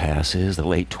time passes, the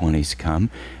late 20s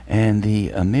come, and the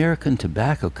American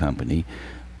Tobacco Company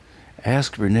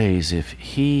asked Bernays if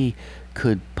he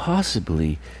could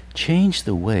possibly change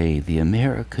the way the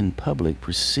American public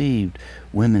perceived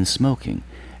women smoking.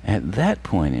 At that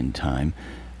point in time,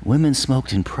 women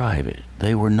smoked in private.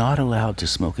 They were not allowed to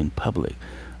smoke in public.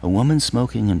 A woman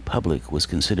smoking in public was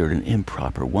considered an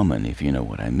improper woman, if you know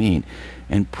what I mean.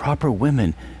 And proper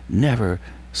women never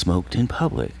smoked in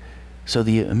public. So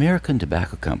the American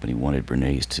Tobacco Company wanted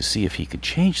Bernays to see if he could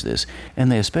change this,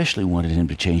 and they especially wanted him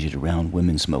to change it around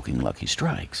women smoking Lucky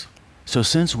Strikes. So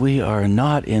since we are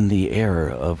not in the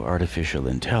era of artificial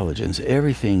intelligence,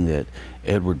 everything that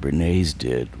Edward Bernays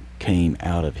did came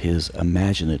out of his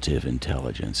imaginative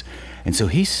intelligence. And so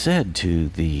he said to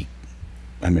the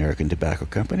American Tobacco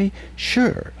Company,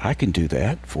 sure, I can do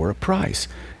that for a price.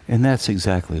 And that's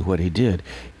exactly what he did.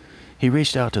 He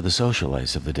reached out to the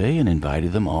socialites of the day and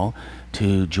invited them all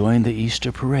to join the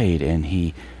Easter parade, and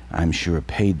he, I'm sure,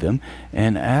 paid them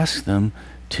and asked them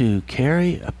to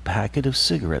carry a packet of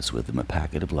cigarettes with them, a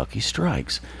packet of Lucky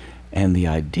Strikes. And the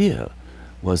idea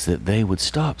was that they would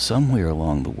stop somewhere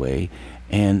along the way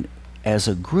and, as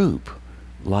a group,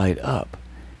 light up.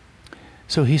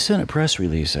 So he sent a press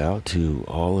release out to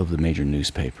all of the major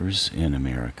newspapers in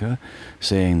America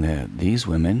saying that these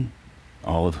women,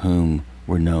 all of whom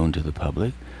were known to the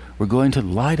public, were going to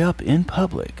light up in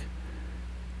public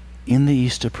in the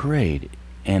Easter parade,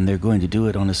 and they're going to do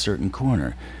it on a certain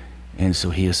corner. And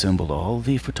so he assembled all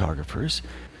the photographers.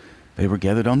 They were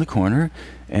gathered on the corner,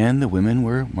 and the women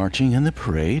were marching in the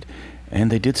parade, and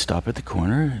they did stop at the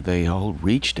corner. They all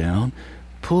reached down,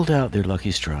 pulled out their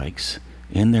Lucky Strikes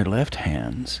in their left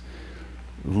hands,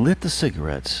 lit the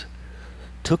cigarettes,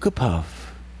 took a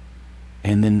puff,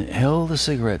 and then held the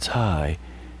cigarettes high,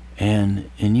 and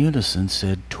in unison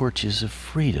said, "Torches of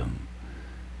Freedom."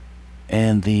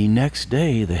 And the next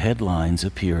day, the headlines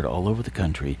appeared all over the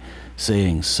country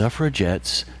saying,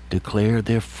 "Suffragettes declared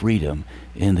their freedom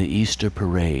in the Easter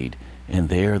parade," and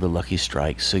there the Lucky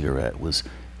Strike cigarette was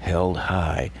held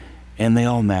high, and they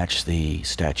all matched the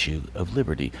Statue of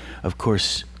Liberty. Of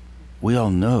course, we all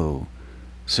know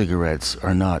cigarettes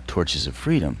are not torches of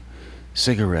freedom.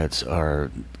 Cigarettes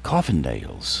are coffin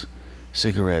nails.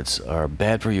 Cigarettes are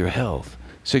bad for your health.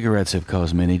 Cigarettes have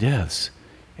caused many deaths.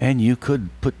 And you could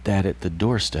put that at the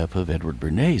doorstep of Edward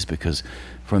Bernays, because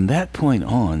from that point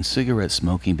on, cigarette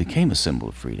smoking became a symbol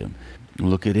of freedom.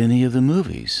 Look at any of the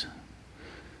movies.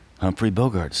 Humphrey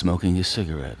Bogart smoking his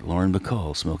cigarette, Lauren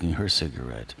Bacall smoking her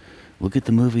cigarette. Look at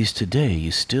the movies today,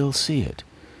 you still see it.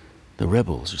 The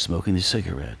rebels are smoking the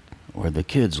cigarette, or the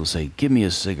kids will say, "Give me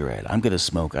a cigarette, I'm going to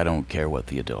smoke, I don't care what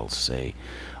the adults say."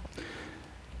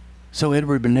 So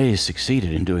Edward Bernays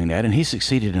succeeded in doing that, and he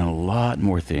succeeded in a lot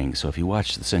more things. So if you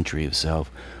watch The Century of Self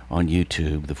on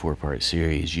YouTube, the 4-part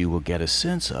series, you will get a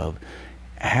sense of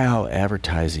how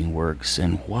advertising works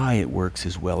and why it works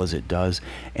as well as it does,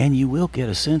 and you will get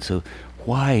a sense of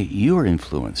why you're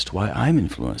influenced, why I'm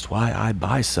influenced, why I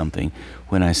buy something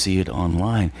when I see it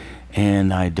online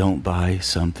and I don't buy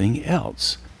something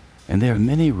else. And there are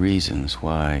many reasons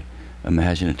why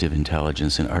imaginative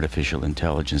intelligence and artificial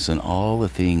intelligence and all the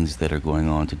things that are going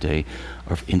on today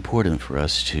are important for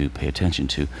us to pay attention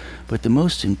to. But the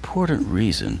most important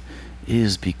reason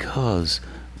is because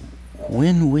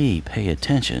when we pay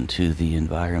attention to the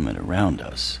environment around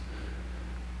us,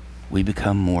 we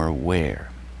become more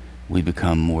aware, we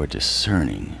become more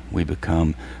discerning, we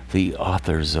become the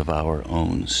authors of our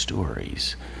own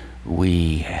stories.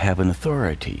 We have an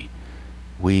authority.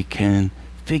 We can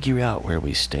figure out where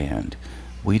we stand.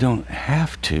 We don't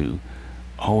have to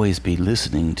always be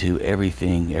listening to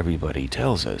everything everybody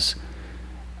tells us.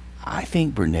 I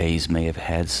think Bernays may have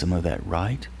had some of that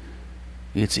right,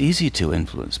 It's easy to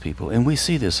influence people, and we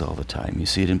see this all the time. You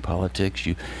see it in politics,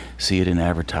 you see it in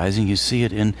advertising, you see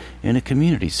it in a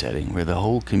community setting where the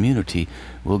whole community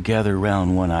will gather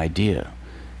around one idea.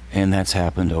 And that's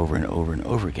happened over and over and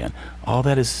over again. All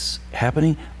that is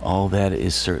happening, all that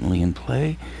is certainly in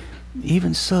play.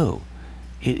 Even so,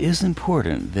 it is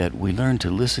important that we learn to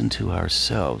listen to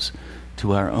ourselves,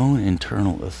 to our own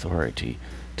internal authority,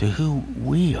 to who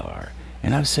we are.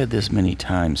 And I've said this many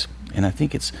times, and I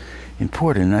think it's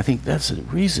important, and I think that's the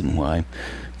reason why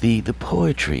the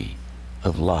poetry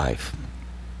of life,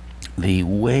 the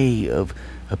way of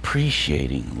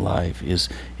appreciating life is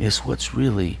what's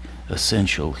really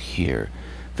essential here.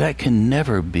 That can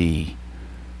never be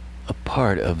a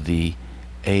part of the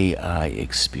AI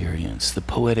experience, the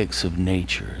poetics of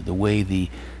nature, the way the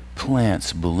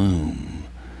plants bloom,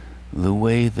 the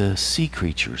way the sea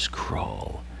creatures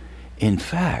crawl. In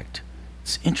fact,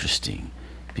 it's interesting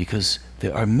because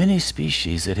there are many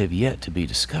species that have yet to be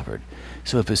discovered.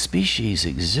 So if a species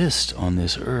exists on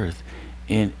this earth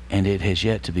and it has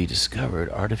yet to be discovered,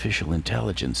 artificial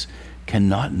intelligence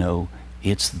cannot know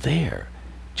it's there,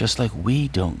 just like we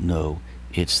don't know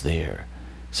it's there.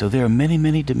 So there are many,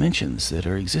 many dimensions that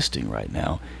are existing right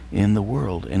now in the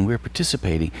world, and we're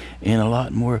participating in a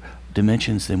lot more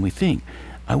dimensions than we think.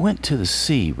 I went to the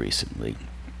sea recently,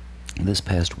 this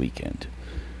past weekend.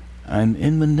 I'm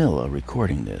in Manila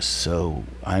recording this, so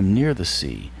I'm near the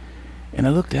sea, and I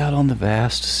looked out on the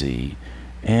vast sea,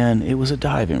 and it was a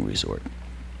diving resort,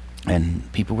 and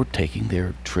people were taking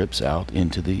their trips out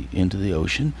into the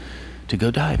ocean to go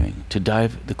diving, to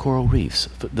dive the coral reefs.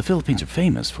 The Philippines are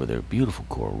famous for their beautiful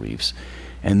coral reefs,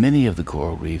 and many of the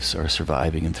coral reefs are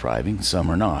surviving and thriving. Some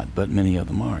are not, but many of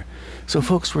them are. So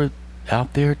folks were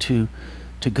out there to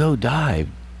go dive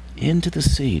into the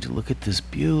sea to look at this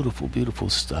beautiful, beautiful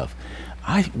stuff.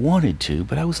 I wanted to,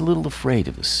 but I was a little afraid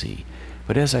of the sea.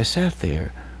 But as I sat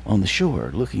there on the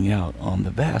shore looking out on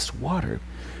the vast water,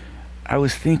 I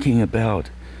was thinking about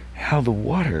how the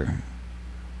water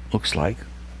looks like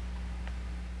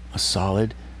a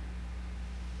solid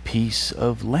piece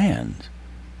of land.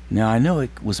 Now I know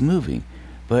it was moving,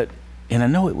 and I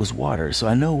know it was water, so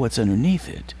I know what's underneath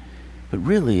it. But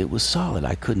really it was solid.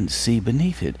 I couldn't see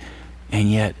beneath it. And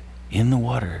yet in the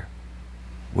water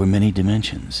were many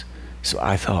dimensions. So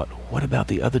I thought, what about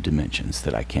the other dimensions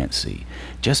that I can't see?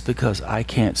 Just because I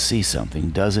can't see something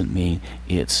doesn't mean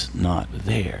it's not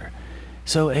there.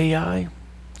 So AI,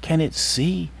 can it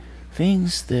see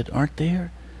things that aren't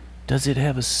there? Does it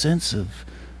have a sense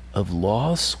of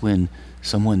loss when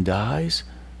someone dies?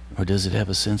 Or does it have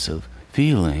a sense of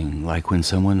feeling like when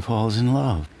someone falls in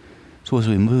love? So as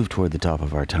we move toward the top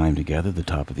of our time together, the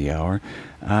top of the hour,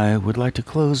 I would like to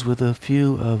close with a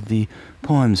few of the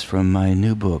poems from my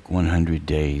new book, 100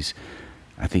 Days.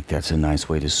 I think that's a nice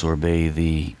way to sorbet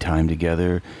the time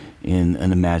together in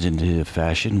an imaginative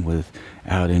fashion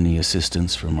without any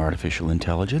assistance from artificial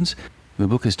intelligence. The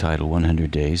book is titled 100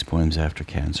 Days, Poems After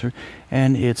Cancer,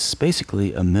 and it's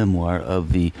basically a memoir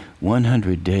of the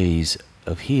 100 days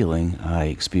of healing I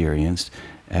experienced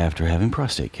after having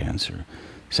prostate cancer.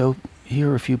 So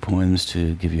here are a few poems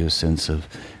to give you a sense of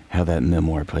how that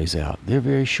memoir plays out. They're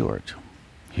very short.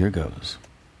 Here goes.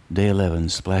 Day 11,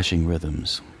 Splashing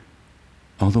Rhythms.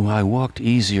 Although I walked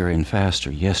easier and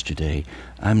faster yesterday,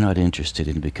 I'm not interested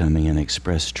in becoming an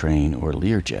express train or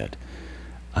Learjet.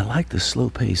 I like the slow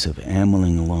pace of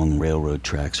ambling along railroad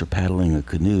tracks or paddling a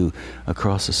canoe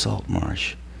across a salt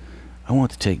marsh. I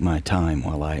want to take my time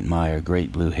while I admire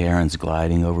great blue herons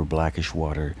gliding over blackish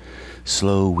water,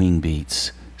 slow wing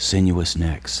beats, sinuous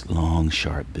necks, long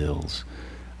sharp bills.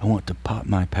 I want to pop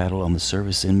my paddle on the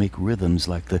surface and make rhythms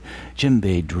like the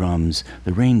djembe drums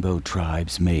the rainbow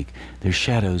tribes make, their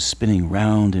shadows spinning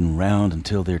round and round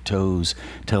until their toes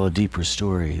tell a deeper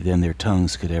story than their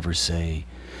tongues could ever say.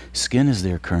 Skin is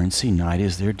their currency, night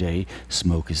is their day,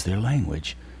 smoke is their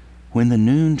language. When the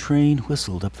noon train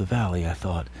whistled up the valley, I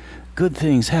thought, good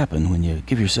things happen when you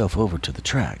give yourself over to the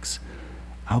tracks.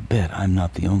 I'll bet I'm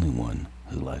not the only one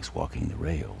who likes walking the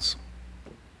rails.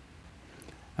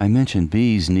 I mentioned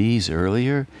bees' knees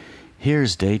earlier.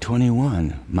 Here's day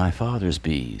 21, my father's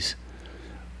bees.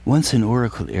 Once in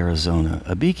Oracle, Arizona,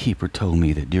 a beekeeper told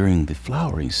me that during the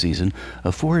flowering season,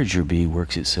 a forager bee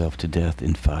works itself to death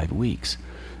in 5 weeks.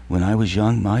 When I was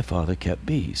young, my father kept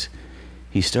bees.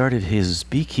 He started his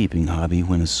beekeeping hobby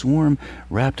when a swarm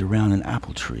wrapped around an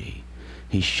apple tree.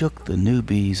 He shook the new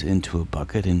bees into a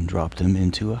bucket and dropped them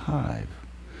into a hive.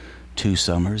 2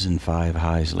 summers and 5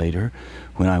 hives later,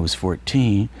 when I was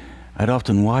 14, I'd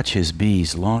often watch his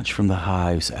bees launch from the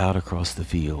hives out across the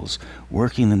fields,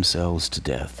 working themselves to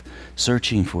death,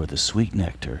 searching for the sweet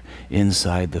nectar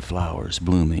inside the flowers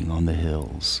blooming on the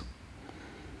hills.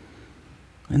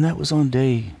 And that was on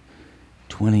day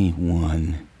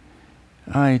 21.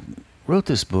 I wrote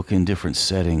this book in different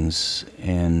settings,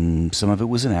 and some of it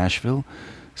was in Asheville,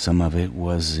 some of it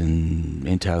was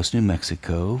in Taos, New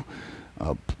Mexico.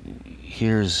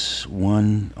 Here's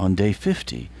one on day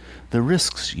 50, the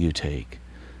risks you take.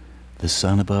 The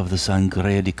sun above the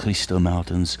Sangre de Cristo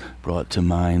mountains brought to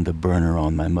mind the burner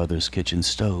on my mother's kitchen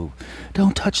stove.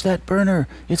 "Don't touch that burner,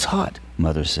 it's hot,"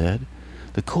 Mother said.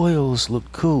 The coils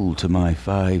looked cool to my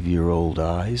 5-year-old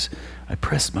eyes. I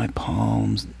pressed my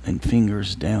palms and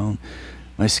fingers down.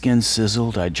 My skin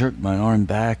sizzled. I jerked my arm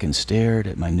back and stared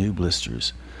at my new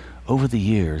blisters. Over the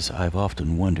years, I've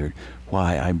often wondered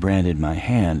why I branded my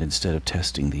hand instead of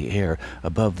testing the air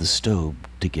above the stove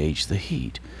to gauge the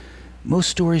heat. Most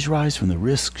stories rise from the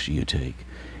risks you take.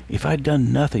 If I'd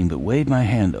done nothing but wave my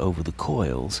hand over the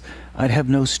coils, I'd have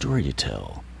no story to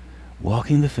tell.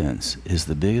 Walking the fence is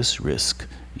the biggest risk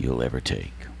you'll ever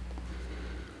take.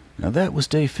 Now that was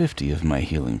day 50 of my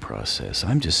healing process.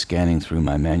 I'm just scanning through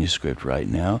my manuscript right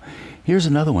now. Here's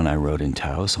another one I wrote in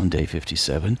Taos on day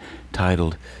 57,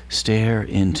 titled Stare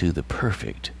into the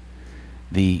Perfect.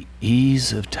 The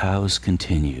ease of Taos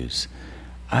continues.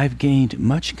 I've gained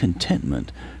much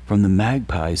contentment from the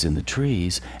magpies in the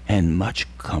trees and much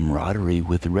camaraderie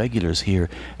with the regulars here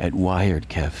at Wired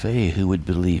Cafe who would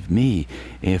believe me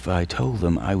if I told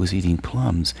them I was eating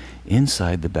plums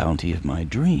inside the bounty of my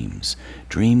dreams.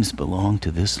 Dreams belong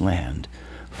to this land.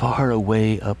 Far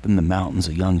away up in the mountains,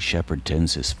 a young shepherd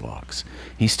tends his flocks.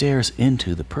 He stares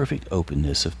into the perfect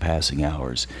openness of passing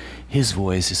hours. His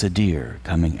voice is a deer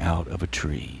coming out of a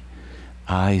tree.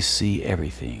 Eyes see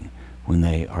everything when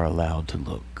they are allowed to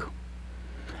look.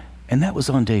 And that was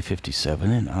on day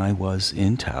 57, and I was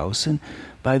in Taos, and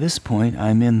by this point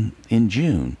I'm in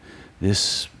June.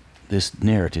 This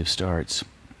narrative starts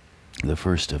the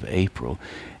 1st of April,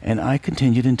 and I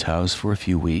continued in Taos for a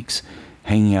few weeks,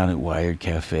 hanging out at Wired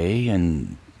Cafe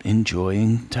and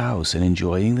enjoying Taos and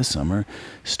enjoying the summer,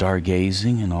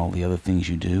 stargazing and all the other things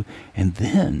you do. And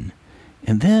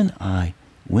then I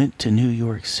went to New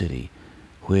York City,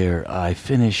 where I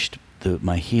finished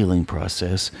my healing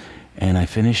process, and I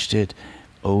finished it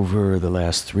over the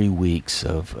last 3 weeks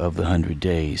of the 100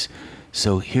 days.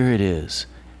 So here it is,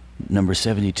 number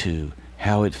 72,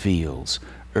 How It Feels.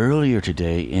 Earlier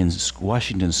today in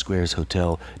Washington Square's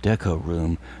Hotel Deco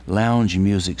Room, lounge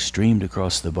music streamed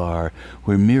across the bar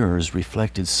where mirrors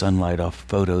reflected sunlight off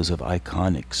photos of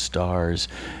iconic stars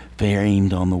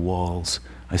framed on the walls.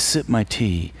 I sipped my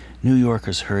tea. New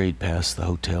Yorkers hurried past the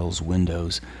hotel's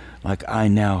windows like I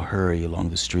now hurry along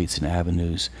the streets and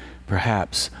avenues.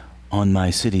 Perhaps on my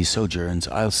city sojourns,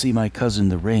 I'll see my cousin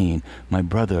the rain, my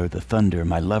brother the thunder,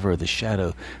 my lover the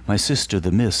shadow, my sister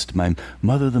the mist, my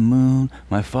mother the moon,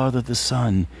 my father the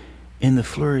sun. In the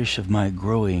flourish of my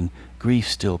growing, grief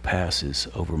still passes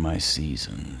over my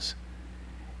seasons.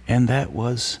 And that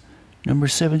was number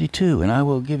 72, and I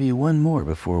will give you one more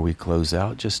before we close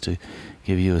out, just to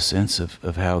give you a sense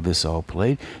of how this all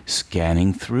played.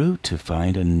 Scanning through to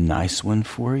find a nice one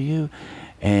for you.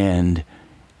 And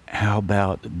how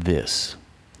about this?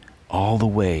 All the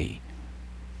way,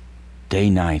 day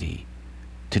 90.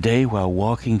 Today, while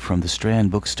walking from the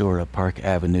Strand bookstore up Park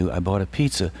Avenue, I bought a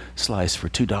pizza slice for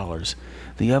 $2.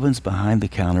 The ovens behind the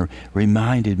counter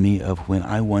reminded me of when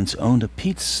I once owned the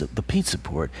Pizza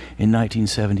Port in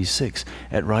 1976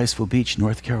 at Riceville Beach,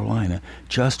 North Carolina,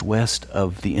 just west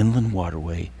of the Inland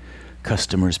Waterway.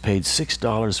 Customers paid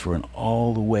 $6 for an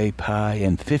all-the-way pie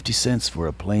and 50 cents for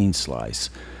a plain slice.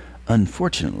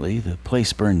 Unfortunately, the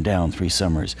place burned down 3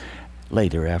 summers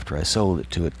later after I sold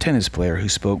it to a tennis player who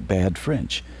spoke bad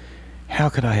French. How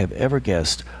could I have ever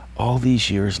guessed all these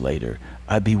years later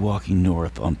I'd be walking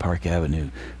north on Park Avenue,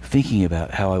 thinking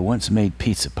about how I once made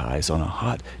pizza pies on a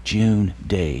hot June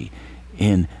day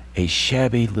in a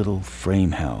shabby little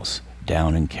frame house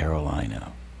down in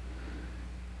Carolina.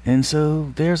 And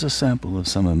so there's a sample of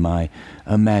some of my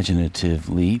imaginative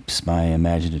leaps, my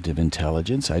imaginative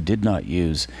intelligence. I did not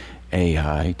use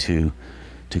AI to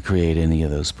create any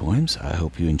of those poems. I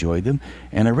hope you enjoyed them.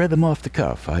 And I read them off the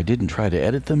cuff. I didn't try to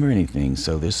edit them or anything,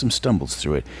 so there's some stumbles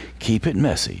through it. Keep it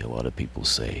messy, a lot of people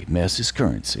say. Mess is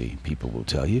currency, people will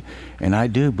tell you. And I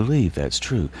do believe that's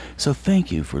true. So thank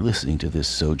you for listening to this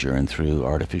sojourn through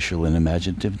artificial and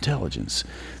imaginative intelligence.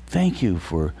 Thank you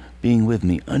for being with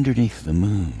me underneath the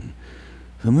moon,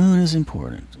 The moon is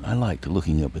important. I like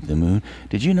looking up at the moon.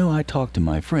 Did you know I talk to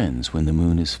my friends when the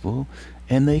moon is full?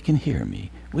 And they can hear me.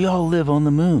 We all live on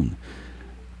the moon.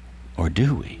 Or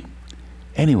do we?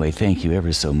 Anyway, thank you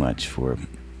ever so much for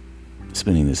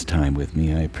spending this time with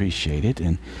me. I appreciate it.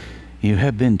 And you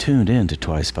have been tuned in to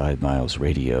Twice 5 Miles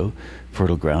Radio,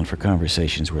 fertile ground for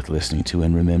conversations worth listening to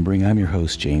and remembering. I'm your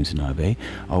host, James Navé,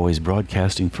 always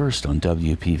broadcasting first on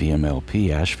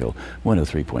WPVMLP Asheville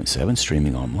 103.7,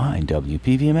 streaming online,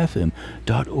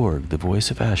 WPVMFM.org, the voice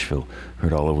of Asheville,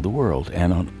 heard all over the world,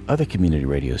 and on other community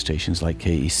radio stations like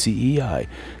KCEI,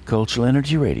 Cultural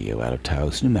Energy Radio out of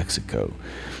Taos, New Mexico.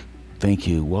 Thank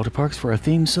you, Walter Parks, for our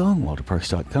theme song,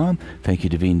 walterparks.com. Thank you,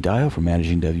 Devine Dial, for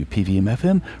managing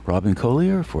WPVM-FM, Robin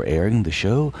Collier for airing the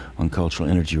show on Cultural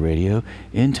Energy Radio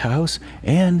in Taos,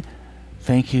 and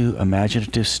thank you,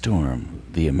 Imaginative Storm,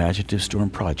 the Imaginative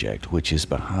Storm project, which is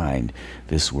behind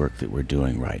this work that we're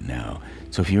doing right now.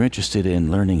 So if you're interested in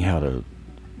learning how to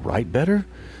write better,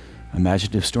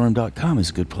 imaginativestorm.com is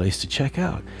a good place to check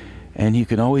out. And you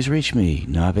can always reach me,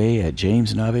 Nave at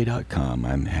jamesnave.com.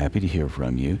 I'm happy to hear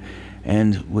from you.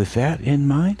 And with that in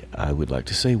mind, I would like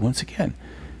to say once again,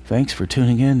 thanks for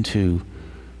tuning in to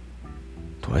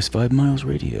Twice 5 Miles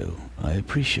Radio. I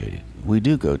appreciate it. We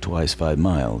do go twice 5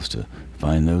 miles to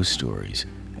find those stories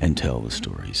and tell the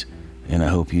stories. And I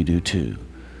hope you do too.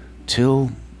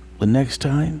 Till the next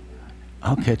time,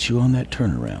 I'll catch you on that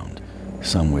turnaround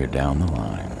somewhere down the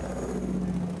line.